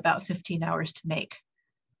took me about 15 hours to make.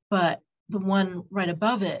 But the one right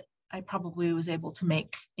above it, I probably was able to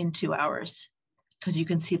make in 2 hours, because you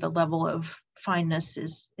can see the level of fineness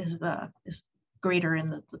is greater in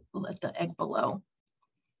the egg below.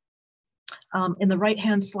 In the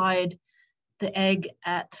right-hand slide, the egg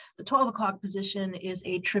at the 12 o'clock position is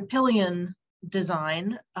a trillion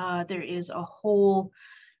design. There is a whole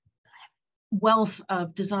wealth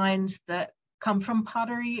of designs that come from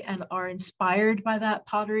pottery and are inspired by that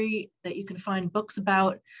pottery that you can find books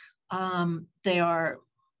about. They are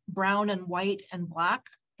brown and white and black.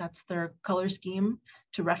 That's their color scheme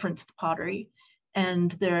to reference the pottery.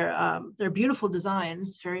 And they're beautiful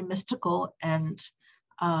designs, very mystical and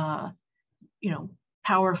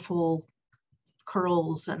powerful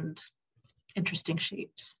curls and interesting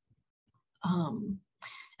shapes.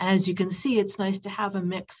 As you can see, it's nice to have a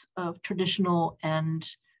mix of traditional and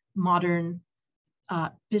modern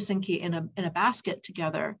Pysanky in a basket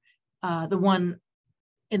together. The one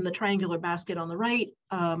in the triangular basket on the right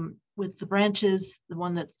with the branches, the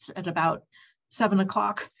one that's at about 7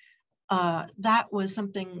 o'clock, that was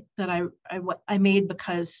something that I made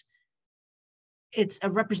because it's a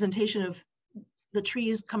representation of the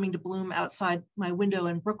trees coming to bloom outside my window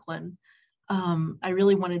in Brooklyn. I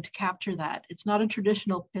really wanted to capture that. It's not a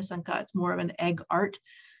traditional Pysanka, it's more of an egg art,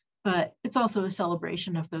 but it's also a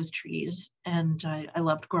celebration of those trees. And I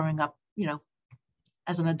loved growing up,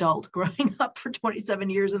 as an adult, growing up for 27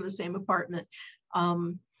 years in the same apartment,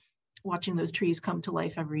 watching those trees come to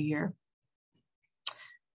life every year.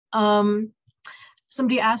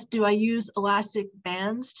 Somebody asked, do I use elastic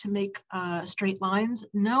bands to make straight lines?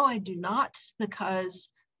 No, I do not, because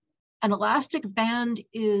an elastic band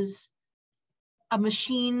is a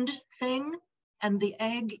machined thing and the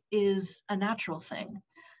egg is a natural thing.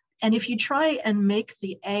 And if you try and make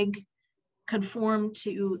the egg conform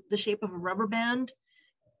to the shape of a rubber band,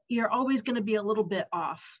 you're always going to be a little bit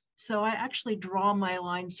off. So I actually draw my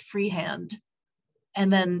lines freehand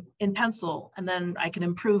and then in pencil, and then I can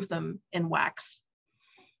improve them in wax.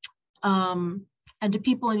 And do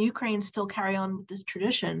people in Ukraine still carry on with this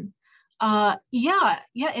tradition? Yeah,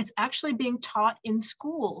 it's actually being taught in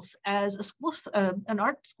schools as an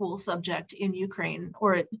art school subject in Ukraine,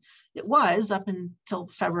 or it was up until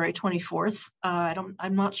February 24th.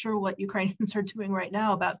 I'm not sure what Ukrainians are doing right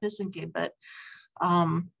now about Pysanky, but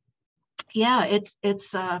yeah,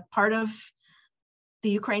 it's part of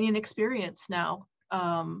the Ukrainian experience now.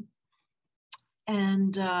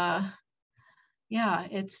 Yeah,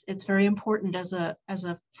 it's very important as a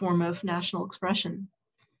form of national expression.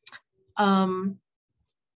 Somebody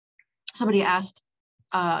asked,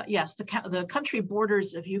 yes, the country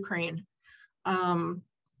borders of Ukraine.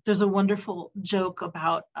 There's a wonderful joke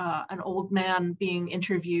about an old man being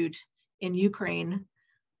interviewed in Ukraine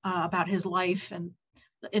about his life, and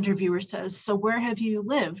the interviewer says, "So where have you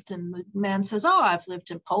lived?" And the man says, "Oh, I've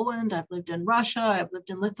lived in Poland, I've lived in Russia, I've lived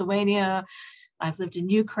in Lithuania, I've lived in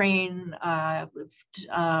Ukraine, I've lived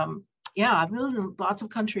in lots of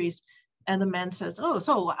countries." And the man says, "Oh,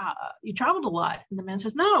 so you traveled a lot?" And the man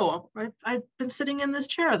says, "No, I've been sitting in this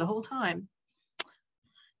chair the whole time."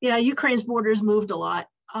 Yeah, Ukraine's borders moved a lot.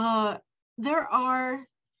 There are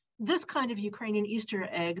this kind of Ukrainian Easter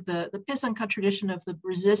egg, the Pysanka tradition of the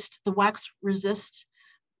wax resist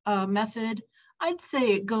method. I'd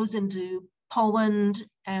say it goes into Poland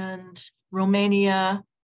and Romania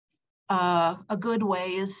a good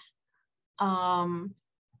ways.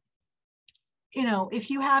 If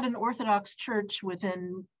you had an Orthodox church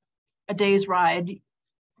within a day's ride,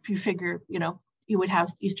 if you figure, you would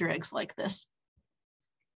have Easter eggs like this.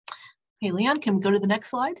 Okay, Leanne, can we go to the next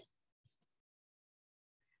slide?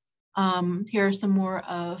 Here are some more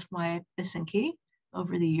of my Pysanky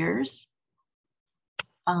over the years.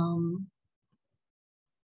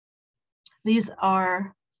 These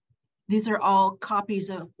are all copies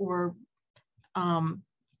of or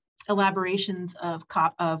elaborations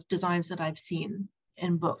of designs that I've seen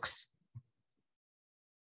in books.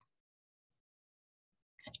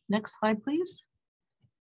 Okay, next slide, please.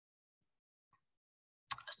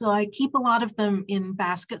 So I keep a lot of them in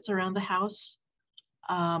baskets around the house,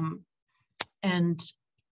 and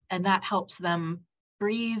that helps them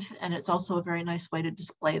breathe, and it's also a very nice way to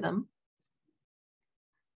display them.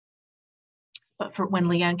 But for when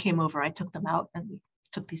Leanne came over, I took them out and we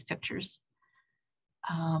took these pictures.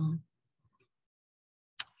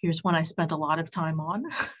 Here's one I spent a lot of time on.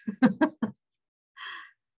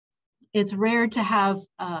 It's rare to have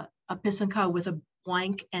a Pysanka with a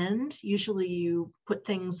blank end. Usually you put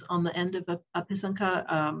things on the end of a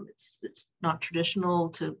Pysanka. It's not traditional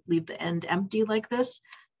to leave the end empty like this,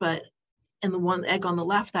 but in the one egg on the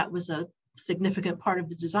left, that was a significant part of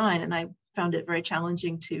the design, and I found it very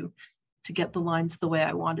challenging to get the lines the way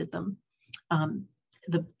I wanted them.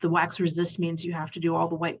 The wax resist means you have to do all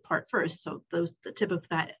the white part first. So the tip of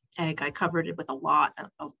that egg, I covered it with a lot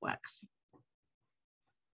of wax.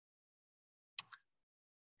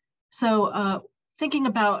 So thinking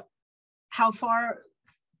about how far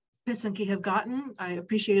Pysanky have gotten, I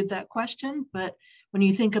appreciated that question. But when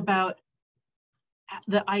you think about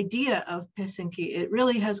the idea of Pysanky, it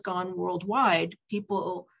really has gone worldwide.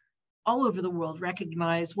 People all over the world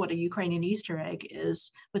recognize what a Ukrainian Easter egg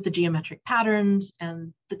is, with the geometric patterns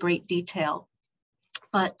and the great detail.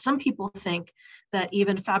 But some people think that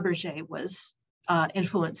even Fabergé was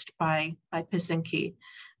influenced by Pysanky.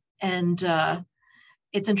 And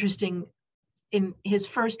it's interesting, in his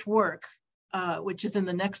first work, which is in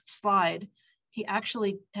the next slide, he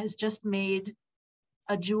actually has just made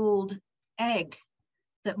a jeweled egg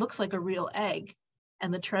that looks like a real egg,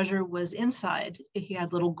 and the treasure was inside. He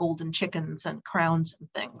had little golden chickens and crowns and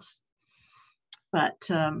things. But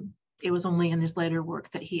it was only in his later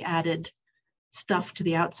work that he added stuff to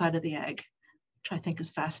the outside of the egg, which I think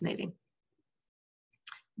is fascinating.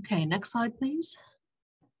 Okay, next slide, please.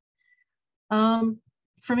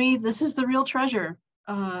 For me, this is the real treasure.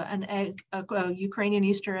 An egg, a Ukrainian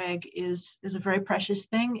Easter egg is a very precious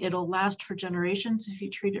thing. It'll last for generations if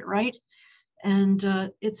you treat it right. And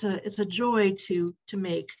it's a joy to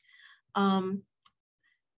make.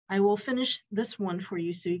 I will finish this one for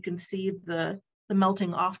you so you can see the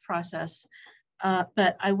melting off process.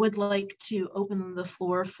 But I would like to open the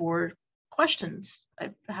floor for questions.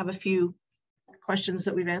 I have a few questions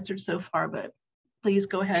that we've answered so far, but please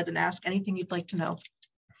go ahead and ask anything you'd like to know.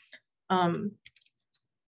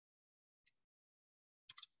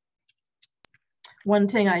 One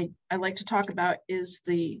thing I like to talk about is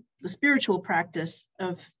the spiritual practice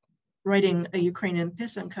of writing a Ukrainian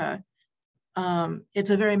Pysanka.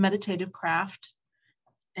 It's a very meditative craft,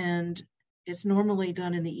 and it's normally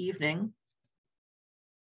done in the evening.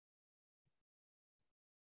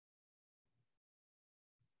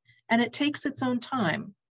 And it takes its own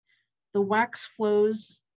time. The wax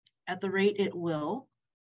flows at the rate it will.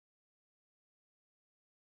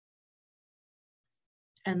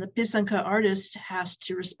 And the Pysanka artist has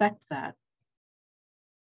to respect that.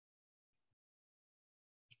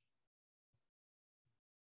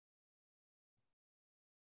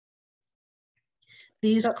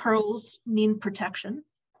 These curls mean protection.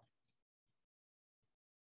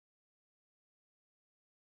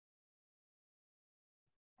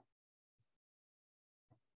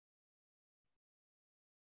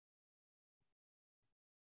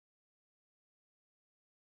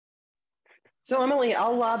 So Emily,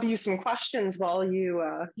 I'll lob you some questions while you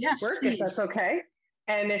Yes, work, please. if that's okay.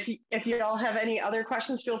 And if you all have any other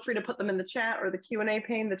questions, feel free to put them in the chat or the Q&A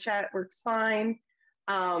pane. The chat works fine.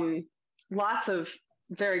 Lots of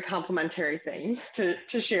very complimentary things to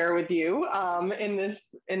share with you in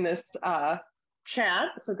this chat.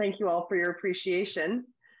 So thank you all for your appreciation.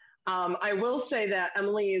 I will say that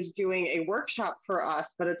Emily is doing a workshop for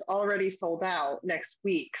us, but it's already sold out next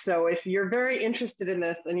week. So if you're very interested in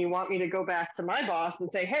this and you want me to go back to my boss and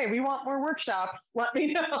say, hey, we want more workshops, let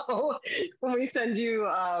me know when we send you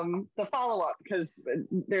the follow-up, because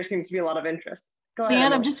there seems to be a lot of interest. Go ahead, Leanne,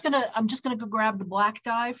 Emily. I'm just gonna go grab the black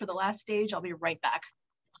dye for the last stage. I'll be right back.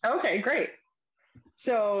 Okay, great.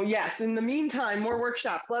 So yes, in the meantime, more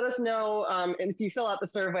workshops. Let us know. And if you fill out the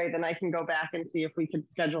survey, then I can go back and see if we could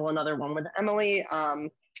schedule another one with Emily.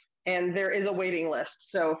 And there is a waiting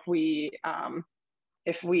list. So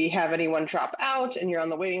if we have anyone drop out and you're on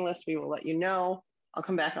the waiting list, we will let you know. I'll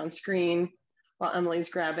come back on screen while Emily's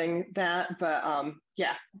grabbing that. But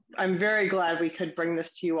yeah, I'm very glad we could bring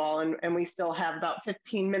this to you all. And we still have about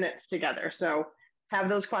 15 minutes together. So have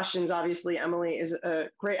those questions. Obviously, Emily is a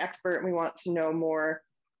great expert and we want to know more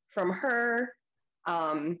from her.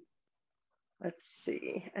 Let's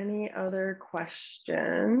see, any other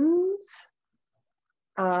questions?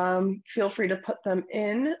 Feel free to put them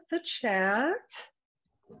in the chat.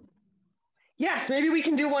 Yes, maybe we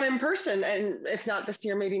can do one in person, and if not this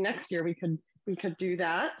year, maybe next year we could do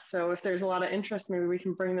that. So if there's a lot of interest, maybe we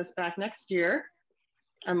can bring this back next year.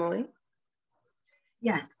 Emily?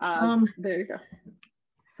 Yes. There you go.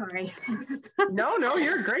 Sorry. No,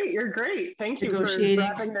 you're great. You're great. Thank you for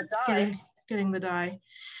grabbing the dye. Getting the dye.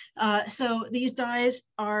 So these dyes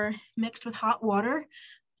are mixed with hot water.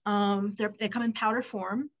 They come in powder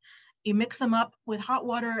form. You mix them up with hot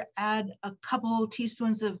water, add a couple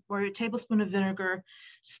teaspoons or a tablespoon of vinegar,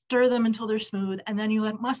 stir them until they're smooth, and then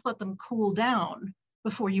you must let them cool down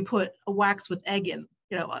before you put a wax with egg in.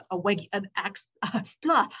 You know,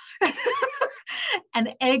 an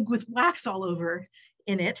egg with wax all over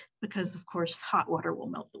in it, because of course hot water will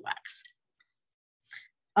melt the wax.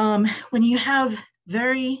 When you have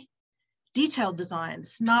very detailed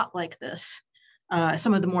designs, not like this,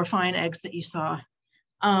 some of the more fine eggs that you saw,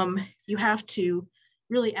 you have to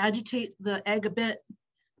really agitate the egg a bit,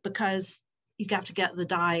 because you have to get the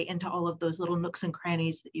dye into all of those little nooks and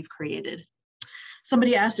crannies that you've created.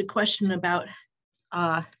 Somebody asked a question about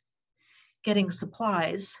getting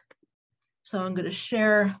supplies. So I'm going to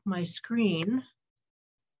share my screen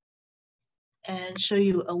and show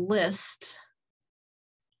you a list.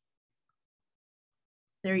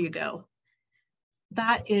 There you go.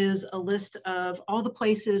 That is a list of all the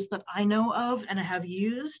places that I know of and have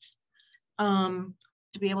used to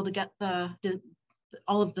be able to get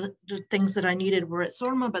all of the things that I needed were at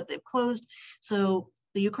Sorma, but they've closed. So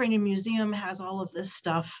the Ukrainian Museum has all of this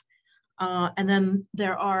stuff. And then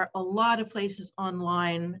there are a lot of places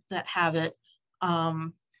online that have it.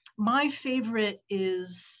 My favorite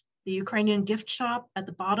is the Ukrainian gift shop at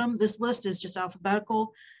the bottom. This list is just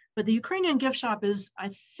alphabetical, but the Ukrainian gift shop is,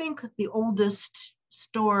 I think, the oldest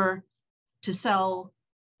store to sell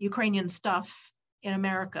Ukrainian stuff in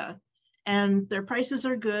America. And their prices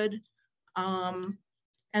are good, and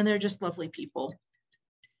they're just lovely people.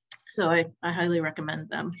 So I highly recommend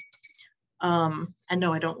them. And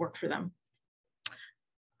no, I don't work for them.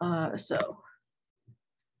 So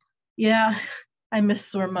yeah, I miss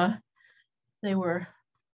Sorma. They were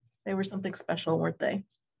something special, weren't they?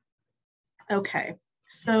 Okay,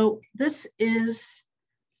 so this is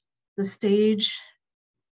the stage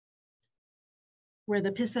where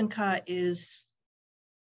the Pysanka is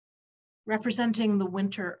representing the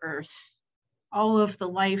winter earth. All of the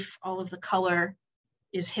life, all of the color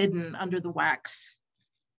is hidden under the wax.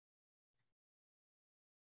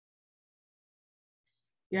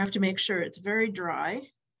 You have to make sure it's very dry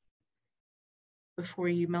before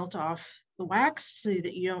you melt off the wax so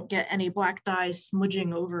that you don't get any black dye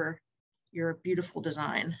smudging over your beautiful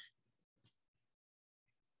design.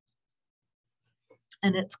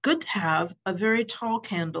 And it's good to have a very tall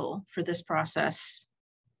candle for this process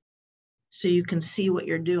so you can see what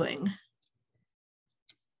you're doing.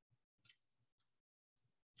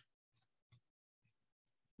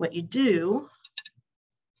 What you do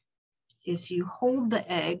is you hold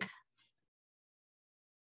the egg.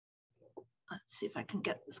 Let's see if I can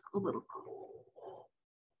get this a little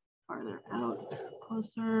farther out,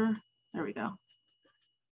 closer. There we go.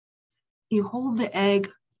 You hold the egg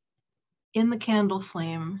in the candle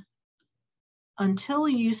flame until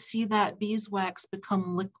you see that beeswax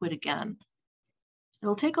become liquid again.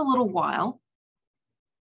 It'll take a little while,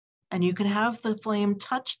 and you can have the flame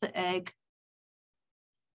touch the egg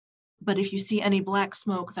but if you see any black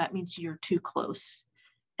smoke, that means you're too close.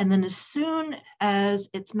 And then as soon as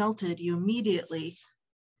it's melted, you immediately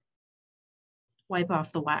wipe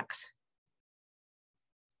off the wax.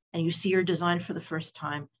 And you see your design for the first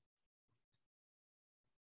time.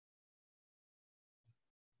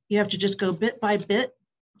 You have to just go bit by bit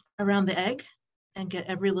around the egg and get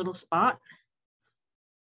every little spot.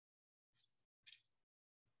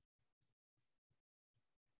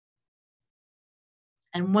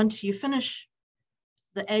 And once you finish,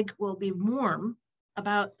 the egg will be warm,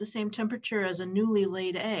 about the same temperature as a newly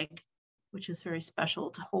laid egg, which is very special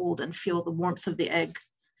to hold and feel the warmth of the egg.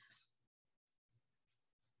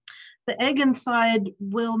 The egg inside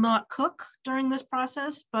will not cook during this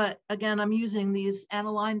process, but again, I'm using these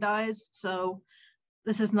aniline dyes. So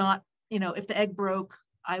this is not, if the egg broke,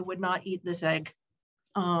 I would not eat this egg.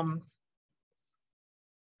 Not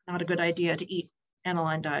a good idea to eat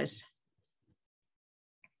aniline dyes.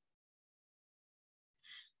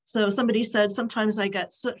 So somebody said, sometimes I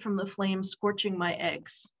get soot from the flames scorching my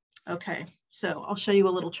eggs. Okay, so I'll show you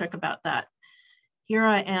a little trick about that. Here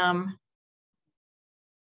I am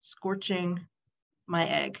scorching my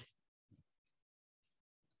egg.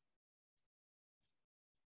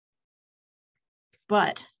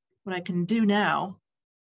 But what I can do now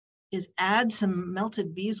is add some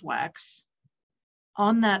melted beeswax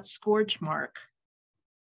on that scorch mark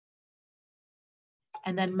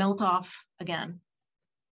and then melt off again.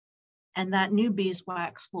 And that new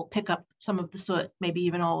beeswax will pick up some of the soot, maybe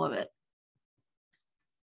even all of it.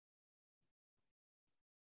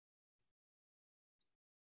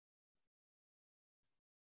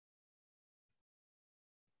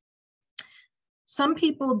 Some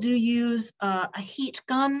people do use a heat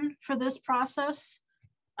gun for this process.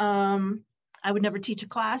 I would never teach a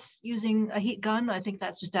class using a heat gun. I think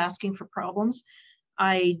that's just asking for problems.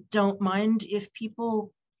 I don't mind if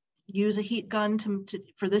people use a heat gun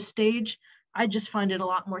for this stage. I just find it a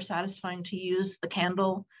lot more satisfying to use the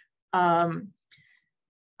candle. I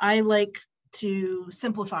like to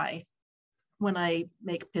simplify when I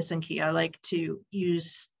make Pysanky. I like to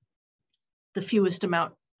use the fewest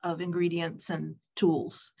amount of ingredients and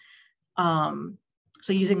tools. So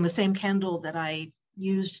using the same candle that I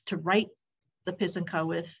used to write the Pysanka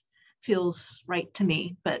with feels right to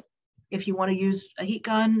me. But if you want to use a heat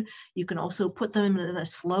gun, you can also put them in a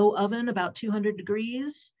slow oven, about 200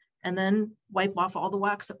 degrees, and then wipe off all the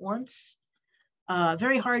wax at once.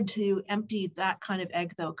 Very hard to empty that kind of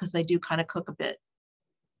egg though, because they do kind of cook a bit.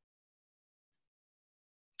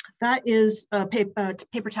 That is a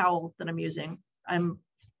paper towel that I'm using.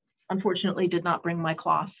 Unfortunately did not bring my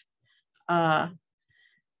cloth.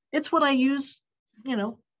 It's what I use,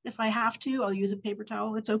 if I have to, I'll use a paper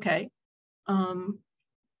towel, it's okay.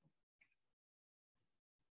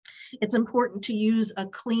 It's important to use a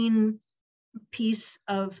clean piece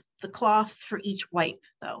of the cloth for each wipe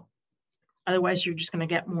though. Otherwise you're just gonna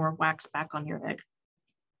get more wax back on your egg.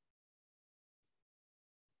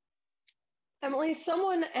 Emily,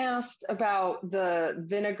 someone asked about the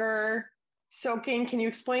vinegar soaking. Can you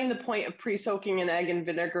explain the point of pre-soaking an egg in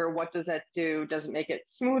vinegar? What does that do? Does it make it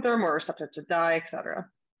smoother, more receptive to dye, etc.?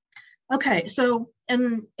 Okay, so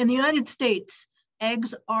in the United States,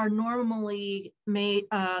 eggs are normally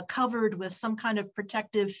covered with some kind of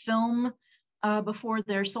protective film before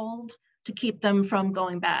they're sold to keep them from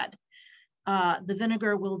going bad. The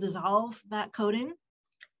vinegar will dissolve that coating.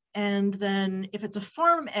 And then if it's a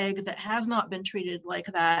farm egg that has not been treated like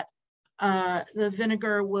that, the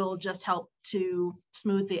vinegar will just help to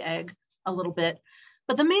smooth the egg a little bit.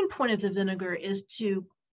 But the main point of the vinegar is to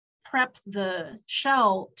prep the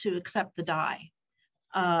shell to accept the dye.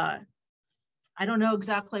 I don't know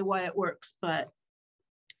exactly why it works, but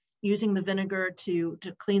using the vinegar to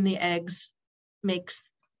clean the eggs makes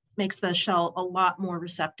the shell a lot more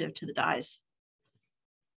receptive to the dyes.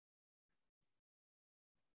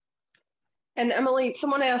 And Emily,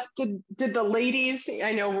 someone asked, did the ladies,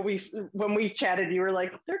 I know when we chatted, you were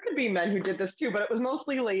like, there could be men who did this too, but it was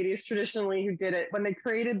mostly ladies traditionally who did it. When they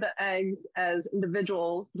created the eggs as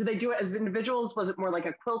individuals, did they do it as individuals? Was it more like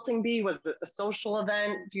a quilting bee? Was it a social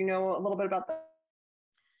event? Do you know a little bit about that?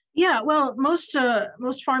 Yeah, well, most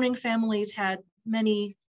farming families had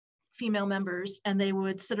many female members, and they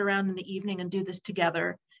would sit around in the evening and do this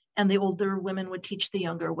together, and the older women would teach the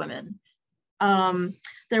younger women.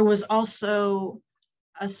 There was also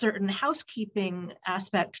a certain housekeeping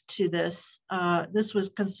aspect to this. This was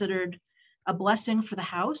considered a blessing for the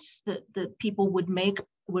house that people would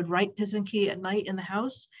write Pysanky at night in the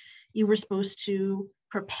house. You were supposed to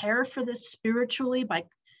prepare for this spiritually by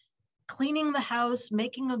cleaning the house,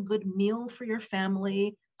 making a good meal for your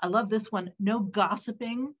family. I love this one, no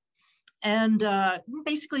gossiping. and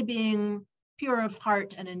basically being pure of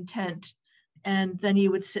heart and intent. And then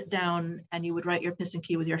you would sit down and you would write your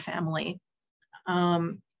Pysanky with your family.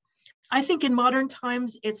 I think in modern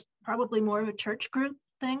times, it's probably more of a church group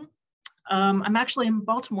thing. I'm actually in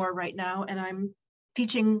Baltimore right now, and I'm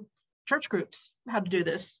teaching church groups how to do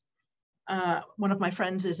this. One of my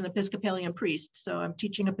friends is an Episcopalian priest, so I'm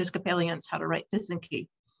teaching Episcopalians how to write Pysanky.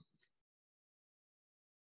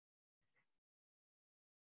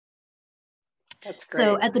 That's great.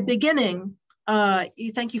 So at the beginning,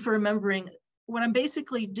 thank you for remembering. What I'm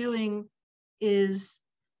basically doing is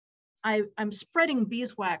I'm spreading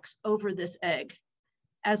beeswax over this egg.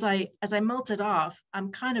 As I melt it off,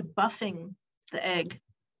 I'm kind of buffing the egg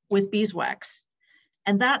with beeswax.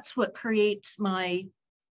 And that's what creates my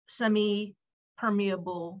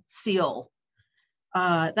semi-permeable seal.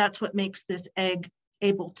 That's what makes this egg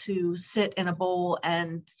able to sit in a bowl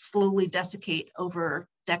and slowly desiccate over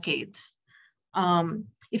decades.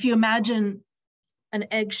 If you imagine an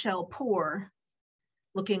eggshell pour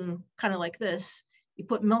looking kind of like this, you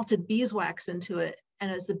put melted beeswax into it,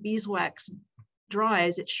 and as the beeswax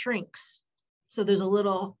dries, it shrinks. So there's a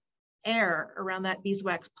little air around that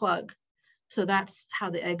beeswax plug. So that's how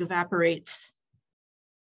the egg evaporates.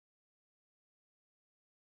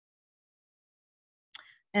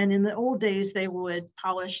 And in the old days, they would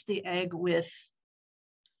polish the egg with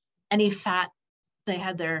any fat they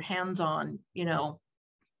had their hands on, you know,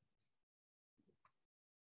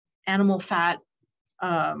 animal fat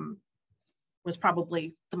was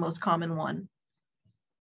probably the most common one.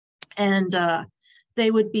 And they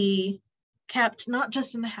would be kept not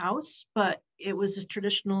just in the house, but it was just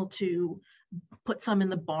traditional to put some in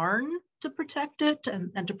the barn to protect it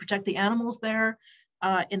and to protect the animals there,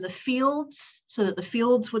 in the fields so that the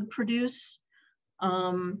fields would produce,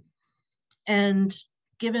 and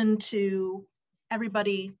given to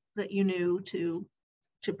everybody that you knew to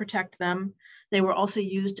protect them. They were also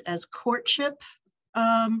used as courtship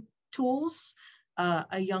tools.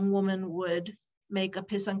 A young woman would make a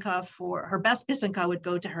Pysanka for her best Pysanka would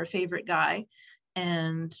go to her favorite guy,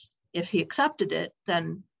 and if he accepted it,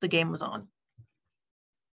 then the game was on.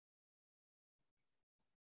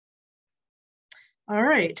 All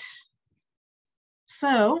right,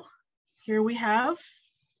 so here we have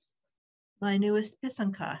my newest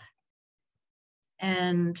Pysanka,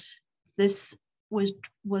 and this was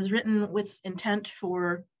written with intent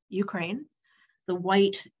for Ukraine. The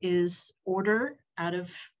white is order out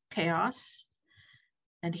of chaos,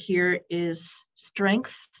 and here is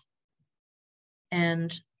strength.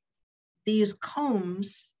 And these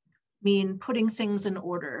combs mean putting things in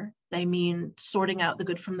order. They mean sorting out the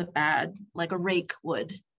good from the bad, like a rake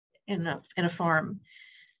would in a farm.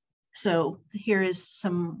 So here is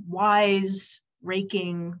some wise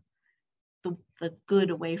raking the good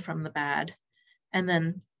away from the bad. And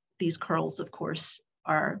then these curls, of course,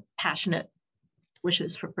 are passionate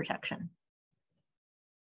wishes for protection.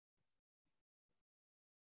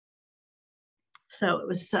 So it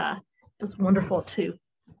was wonderful to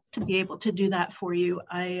be able to do that for you.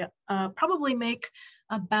 I probably make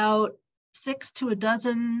about 6 to a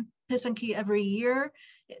dozen Pysanky every year.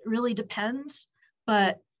 It really depends,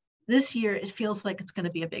 but this year it feels like it's going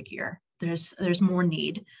to be a big year. There's more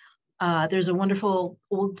need. There's a wonderful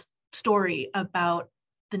old story about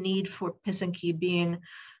the need for Pysanky being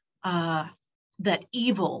that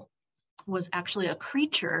evil was actually a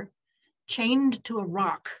creature chained to a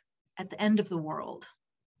rock at the end of the world.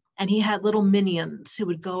 And he had little minions who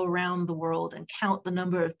would go around the world and count the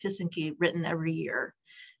number of Pysanky written every year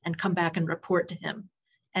and come back and report to him.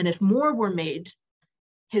 And if more were made,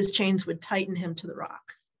 his chains would tighten him to the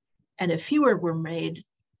rock. And if fewer were made,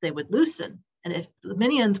 they would loosen. And if the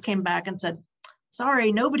minions came back and said,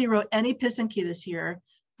 sorry, nobody wrote any Pysanky this year,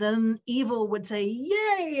 then evil would say,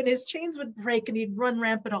 yay, and his chains would break and he'd run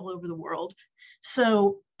rampant all over the world.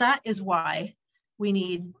 So that is why we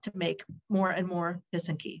need to make more and more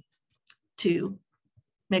Pysanky to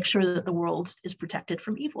make sure that the world is protected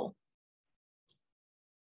from evil.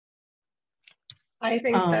 I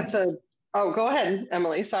think that's oh, go ahead,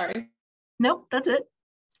 Emily, sorry. Nope, that's it.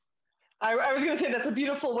 I was going to say that's a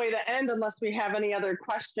beautiful way to end, unless we have any other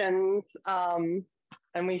questions. And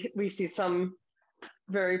we see some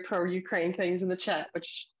very pro-Ukraine things in the chat,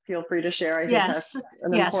 which feel free to share. I think that's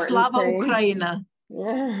an important Slava thing. Ukraina.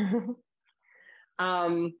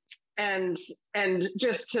 Yeah. And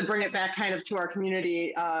just to bring it back kind of to our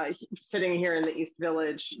community, sitting here in the East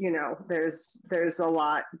Village, you know, there's a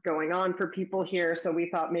lot going on for people here. So we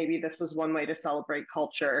thought maybe this was one way to celebrate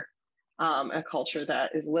culture, a culture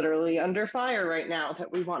that is literally under fire right now,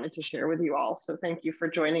 that we wanted to share with you all. So thank you for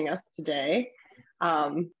joining us today.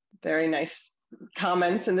 Very nice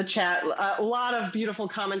comments in the chat. A lot of beautiful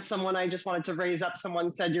comments. Someone I just wanted to raise up.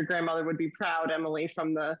 Someone said your grandmother would be proud, Emily,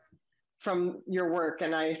 from your work,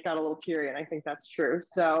 and I got a little teary, and I think that's true.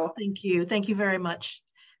 So thank you very much.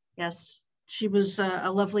 Yes, she was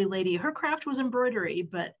a lovely lady. Her craft was embroidery,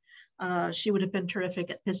 but she would have been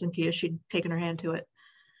terrific at Pysanky if she'd taken her hand to it.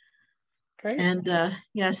 Great. And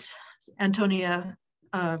yes, Antonia,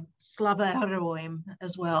 Slava Heroim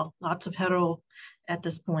as well. Lots of hero at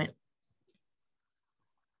this point.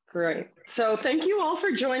 Great. So thank you all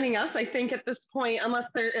for joining us. I think at this point, unless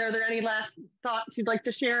are there any last thoughts you'd like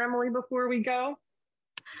to share, Emily, before we go?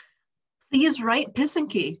 Please write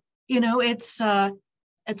Pysanky. You know, it's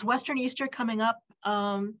Western Easter coming up,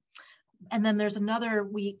 and then there's another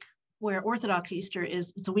week where Orthodox Easter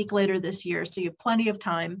is. It's a week later this year, so you have plenty of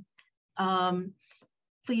time.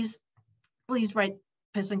 Please write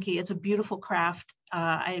Pysanky. It's a beautiful craft.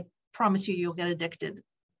 I promise you'll get addicted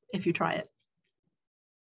if you try it.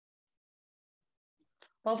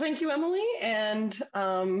 Well, thank you, Emily, and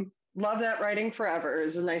love that writing forever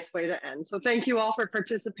is a nice way to end. So thank you all for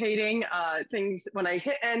participating. When I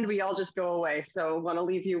hit end, we all just go away. So want to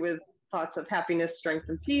leave you with thoughts of happiness, strength,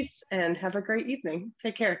 and peace, and have a great evening.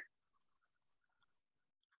 Take care.